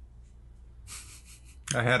me.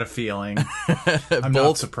 I had a feeling. I'm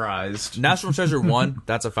not surprised. National Treasure 1,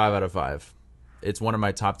 that's a 5 out of 5. It's one of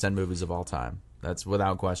my top 10 movies of all time. That's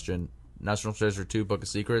without question. National Treasure 2, Book of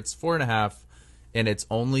Secrets, 4.5. And it's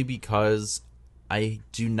only because I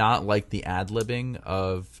do not like the ad-libbing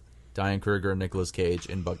of Diane Kruger and Nicolas Cage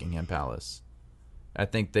in Buckingham Palace. I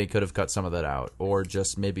think they could have cut some of that out, or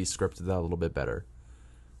just maybe scripted that a little bit better.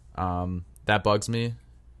 That bugs me,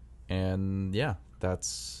 and yeah,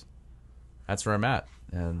 that's where I'm at.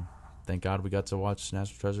 And thank God we got to watch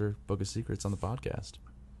National Treasure: Book of Secrets on the podcast.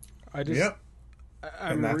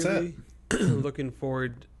 I'm really looking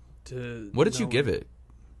forward to. What did you give it?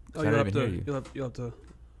 Oh, you'll have to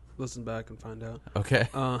listen back and find out. Okay.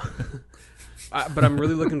 But I'm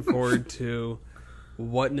really looking forward to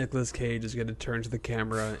what Nicolas Cage is going to turn to the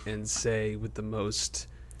camera and say with the most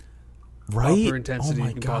upper intensity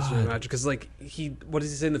you can possibly imagine. Because, like, what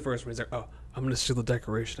does he say in the first one? He's like, oh, I'm going to steal the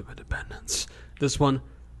Declaration of Independence. This one,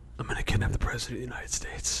 I'm going to kidnap the President of the United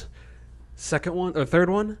States. Third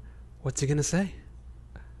one, what's he going to say?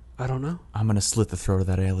 I don't know. I'm going to slit the throat of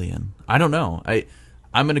that alien. I don't know.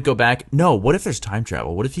 I'm going to go back. No, what if there's time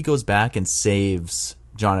travel? What if he goes back and saves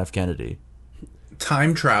John F. Kennedy?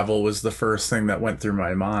 Time travel was the first thing that went through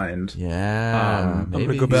my mind. Yeah. I'm going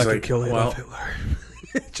to go back and kill Adolf Hitler.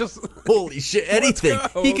 Just holy shit, anything.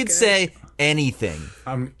 He could say anything.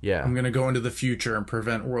 I'm going to go into the future and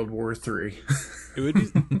prevent World War III. It would be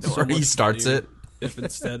so he starts it. If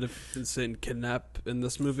instead of saying kidnap in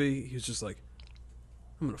this movie, he was just like,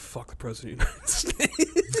 I'm going to fuck the President of the United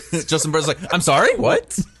States. Justin Bird's like, I'm sorry?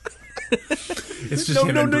 What? It's just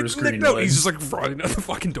him and Bruce Greenwood. He's just like running out the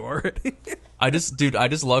fucking door. I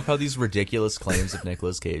just love how these ridiculous claims of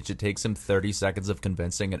Nicolas Cage, it takes him 30 seconds of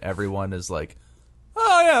convincing and everyone is like,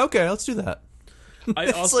 oh yeah, okay, let's do that.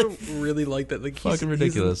 I also really like that. Like, fucking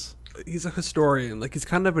ridiculous. He's a historian. Like, he's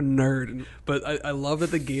kind of a nerd. But I love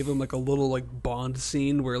that they gave him like a little like Bond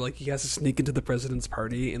scene where like he has to sneak into the president's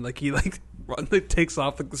party and like he like takes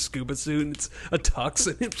off like the scuba suit and it's a tux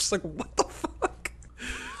and it's just like, what the fuck?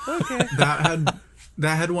 Okay.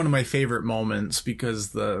 That had one of my favorite moments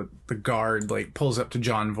because the guard like pulls up to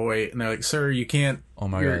Jon Voight and they're like, "Sir, you can't. Oh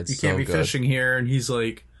my god, you can't be fishing here." And he's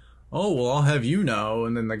like, "Oh well, I'll have you know."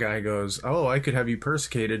 And then the guy goes, "Oh, I could have you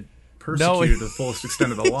persecuted to the fullest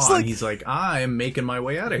extent of the law." Like, and he's like, "I'm making my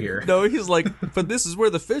way out of here." No, he's like, "But this is where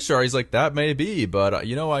the fish are." He's like, "That may be, but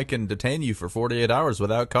I can detain you for 48 hours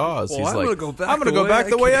without cause." Well, he's I'm like, "I'm gonna go back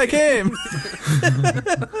the way I came."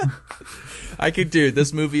 Dude,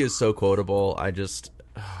 this movie is so quotable. I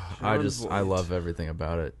love everything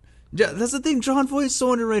about it. Yeah, that's the thing. Jon Voight is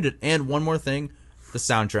so underrated. And one more thing, the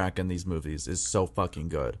soundtrack in these movies is so fucking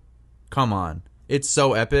good. Come on, it's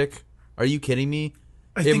so epic. Are you kidding me?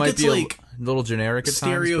 It might be like a little generic at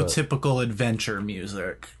stereotypical times, adventure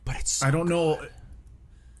music, but it's so I don't know.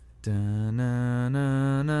 I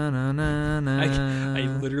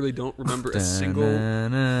literally don't remember a single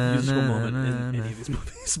musical moment in any of these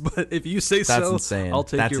movies. But if you say that's so, insane. I'll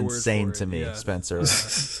take that's your word insane for to it. me, Yeah. Spencer.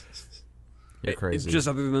 You're crazy. Just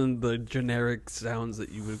other than the generic sounds that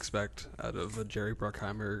you would expect out of a Jerry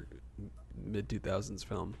Bruckheimer mid-2000s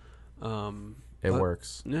film. It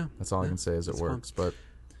works. Yeah. That's all I can say is it works. Fun. But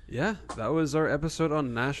yeah, that was our episode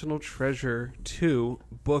on National Treasure 2,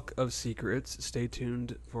 Book of Secrets. Stay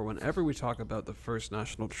tuned for whenever we talk about the first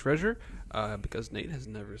National Treasure, because Nate has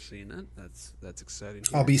never seen it. That's exciting.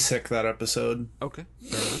 I'll be sick that episode. Okay,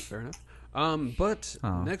 fair enough. But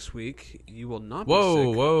next week you will not be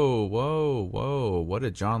sick. Whoa. What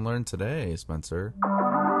did John learn today, Spencer?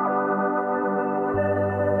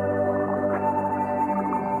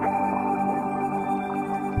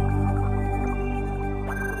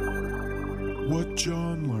 What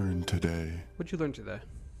John learned today. What'd you learn today?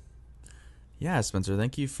 Yeah, Spencer,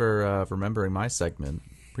 thank you for remembering my segment.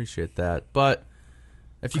 Appreciate that. But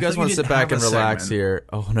if you guys want to sit back and relax here...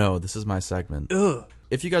 Oh, no, this is my segment. Ugh.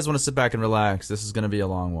 If you guys want to sit back and relax, this is going to be a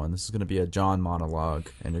long one. This is going to be a John monologue,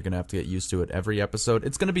 and you're going to have to get used to it every episode.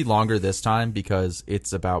 It's going to be longer this time because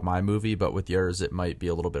it's about my movie, but with yours, it might be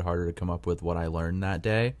a little bit harder to come up with what I learned that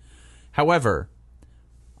day. However,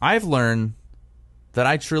 I've learned that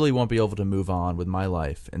I truly won't be able to move on with my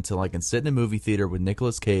life until I can sit in a movie theater with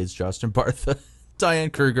Nicolas Cage, Justin Bartha,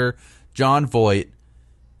 Diane Kruger, Jon Voight,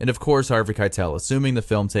 and of course Harvey Keitel, assuming the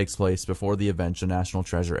film takes place before the events of National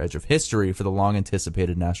Treasure Edge of History for the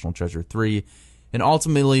long-anticipated National Treasure 3, and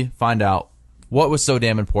ultimately find out what was so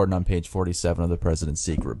damn important on page 47 of the President's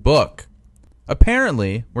Secret Book.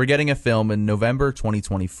 Apparently, we're getting a film in November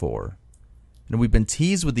 2024. And we've been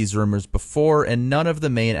teased with these rumors before, and none of the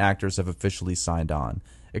main actors have officially signed on.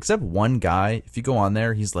 Except one guy. If you go on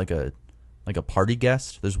there, he's like a party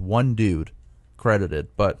guest. There's one dude credited.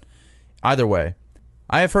 But either way,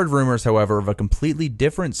 I have heard rumors, however, of a completely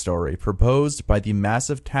different story proposed by the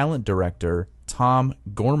massive talent director Tom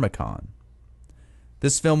Gormican.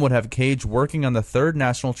 This film would have Cage working on the third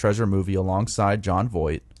National Treasure movie alongside Jon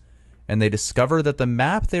Voight, and they discover that the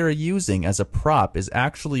map they are using as a prop is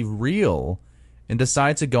actually real, and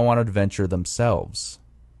decide to go on an adventure themselves.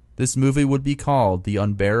 This movie would be called The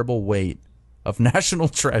Unbearable Weight of National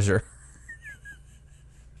Treasure.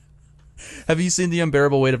 Have you seen The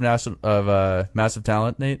Unbearable Weight of Massive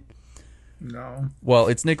Talent, Nate? No. Well,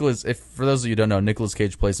 it's Nicolas. For those of you who don't know, Nicolas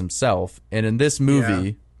Cage plays himself, and in this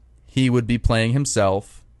movie, he would be playing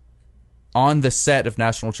himself on the set of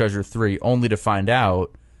National Treasure 3, only to find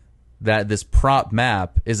out that this prop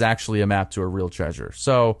map is actually a map to a real treasure.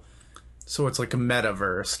 So it's like a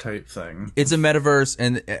metaverse type thing. It's a metaverse,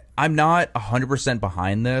 and I'm not 100%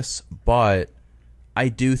 behind this, but I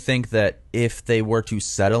do think that if they were to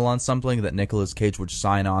settle on something that Nicolas Cage would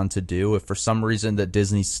sign on to do, if for some reason that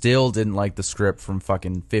Disney still didn't like the script from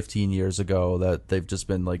fucking 15 years ago that they've just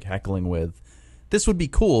been like heckling with, this would be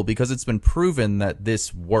cool because it's been proven that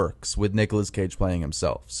this works with Nicolas Cage playing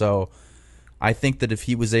himself. So I think that if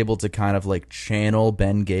he was able to kind of like channel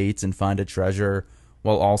Ben Gates and find a treasure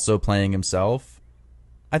while also playing himself,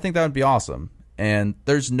 I think that would be awesome. And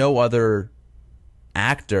there's no other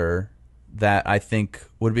actor that I think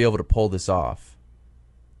would be able to pull this off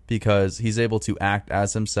because he's able to act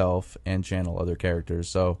as himself and channel other characters.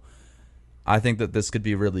 So I think that this could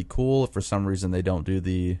be really cool if for some reason they don't do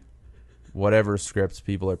the whatever scripts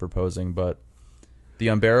people are proposing, but The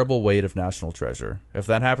Unbearable Weight of National Treasure. If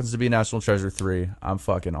that happens to be National Treasure 3, I'm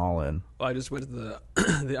fucking all in. Well, I just went to the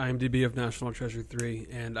the IMDb of National Treasure 3,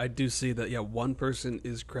 and I do see that, one person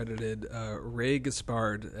is credited, Ray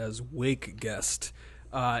Gaspard, as wake guest.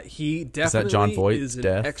 He definitely is that Jon Voight is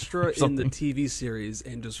an extra in the TV series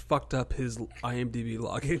and just fucked up his IMDb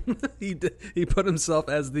login. He put himself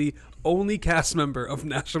as the only cast member of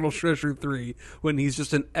National Treasure 3 when he's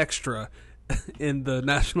just an extra in the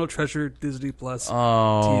National Treasure Disney Plus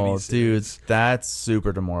TV series. Dude, that's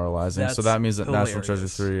super demoralizing. So that means that hilarious. National Treasure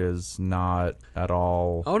 3 is not at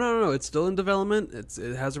all... Oh, no. It's still in development.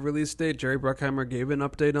 It has a release date. Jerry Bruckheimer gave an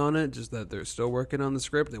update on it, just that they're still working on the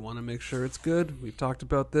script. They want to make sure it's good. We've talked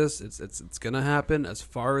about this. It's going to happen as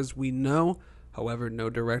far as we know. However, no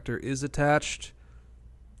director is attached.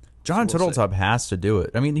 John Turteltaub has to do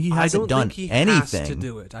it. I mean, he hasn't done anything. I don't think he has to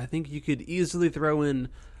do it. I think you could easily throw in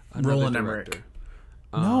Roland Emmerich.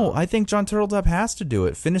 No, I think John Turteltaub has to do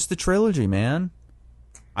it. Finish the trilogy, man.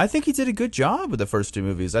 I think he did a good job with the first two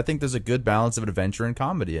movies. I think there's a good balance of adventure and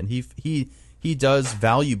comedy, and he does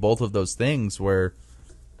value both of those things. Where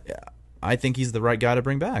I think he's the right guy to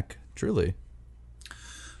bring back, truly.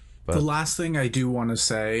 But the last thing I do want to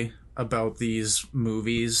say about these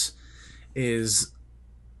movies is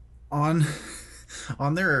on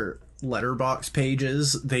their Letterboxd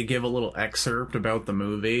pages, they give a little excerpt about the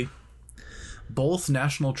movie. Both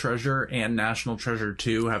National Treasure and National Treasure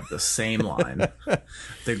 2 have the same line.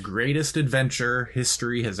 The greatest adventure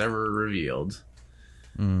history has ever revealed.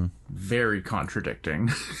 Very contradicting.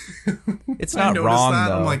 It's not wrong,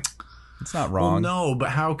 though. I'm like, it's not wrong. Well, no,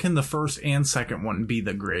 but how can the first and second one be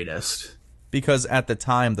the greatest? Because at the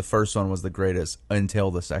time, the first one was the greatest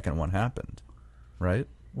until the second one happened, right?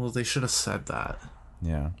 Well, they should have said that.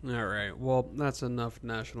 Yeah. All right. Well, that's enough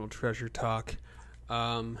National Treasure talk.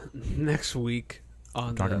 Next week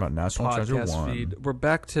on talking about National Treasure 1. feed, we're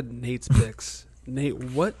back to Nate's picks. Nate,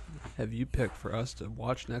 what have you picked for us to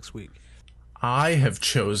watch next week? I have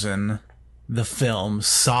chosen the film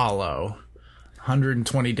Solo.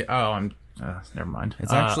 120 days. Oh, I'm. Never mind.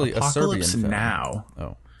 It's actually a Serbian film. Now.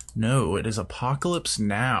 Oh. No, it is Apocalypse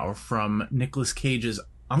Now from Nicolas Cage's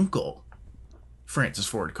uncle, Francis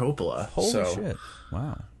Ford Coppola. Holy shit!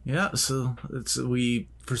 Wow. Yeah, so we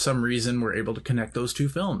for some reason were able to connect those two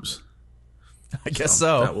films. I guess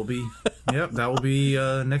so. That will be. Yep, that will be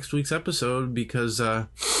next week's episode because I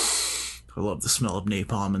love the smell of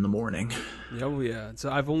napalm in the morning. Yeah.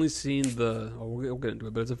 So I've only seen we'll get into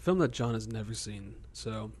it, but it's a film that John has never seen.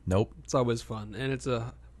 So nope. It's always fun, and it's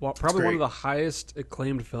probably one of the highest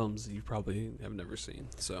acclaimed films that you probably have never seen.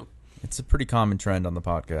 So it's a pretty common trend on the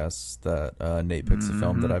podcast that Nate picks a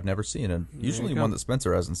film that I've never seen, and usually one that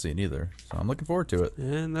Spencer hasn't seen either. So I'm looking forward to it.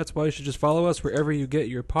 And that's why you should just follow us wherever you get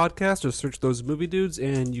your podcast, or search Those Movie Dudes,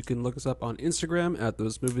 and you can look us up on Instagram at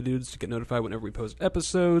Those Movie Dudes to get notified whenever we post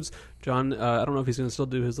episodes. John, I don't know if he's going to still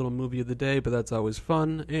do his little movie of the day, but that's always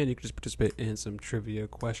fun, and you can just participate in some trivia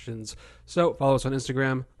questions. So follow us on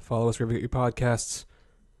Instagram, follow us wherever you get your podcasts.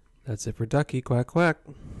 That's it for Ducky. Quack, quack.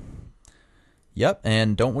 Yep,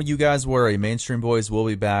 and don't you guys worry. Mainstream Boys will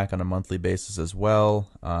be back on a monthly basis as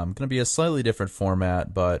well. Going to be a slightly different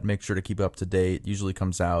format, but make sure to keep up to date. Usually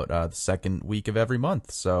comes out the second week of every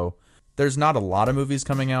month. So there's not a lot of movies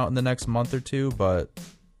coming out in the next month or two, but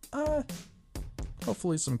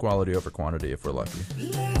hopefully some quality over quantity if we're lucky.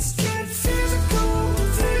 Let's get physical,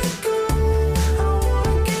 physical. I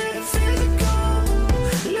wanna get physical.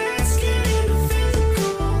 Let's get into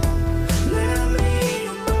physical. Let me hear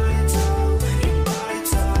your body talk, your body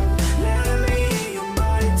talk. Let me hear your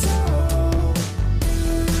body talk.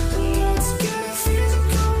 Let's get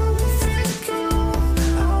physical, physical.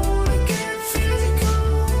 I wanna get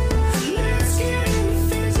physical. Let's get into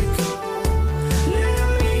physical.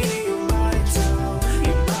 Let me hear your body talk,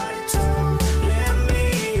 your body talk. Let me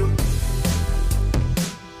hear your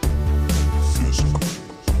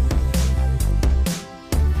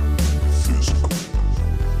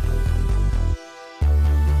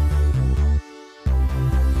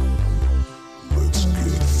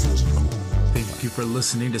Thank you for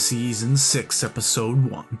listening to Season 6, Episode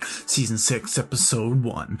 1. Season 6, Episode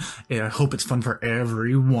 1. I hope it's fun for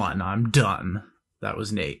everyone. I'm done. That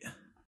was Nate.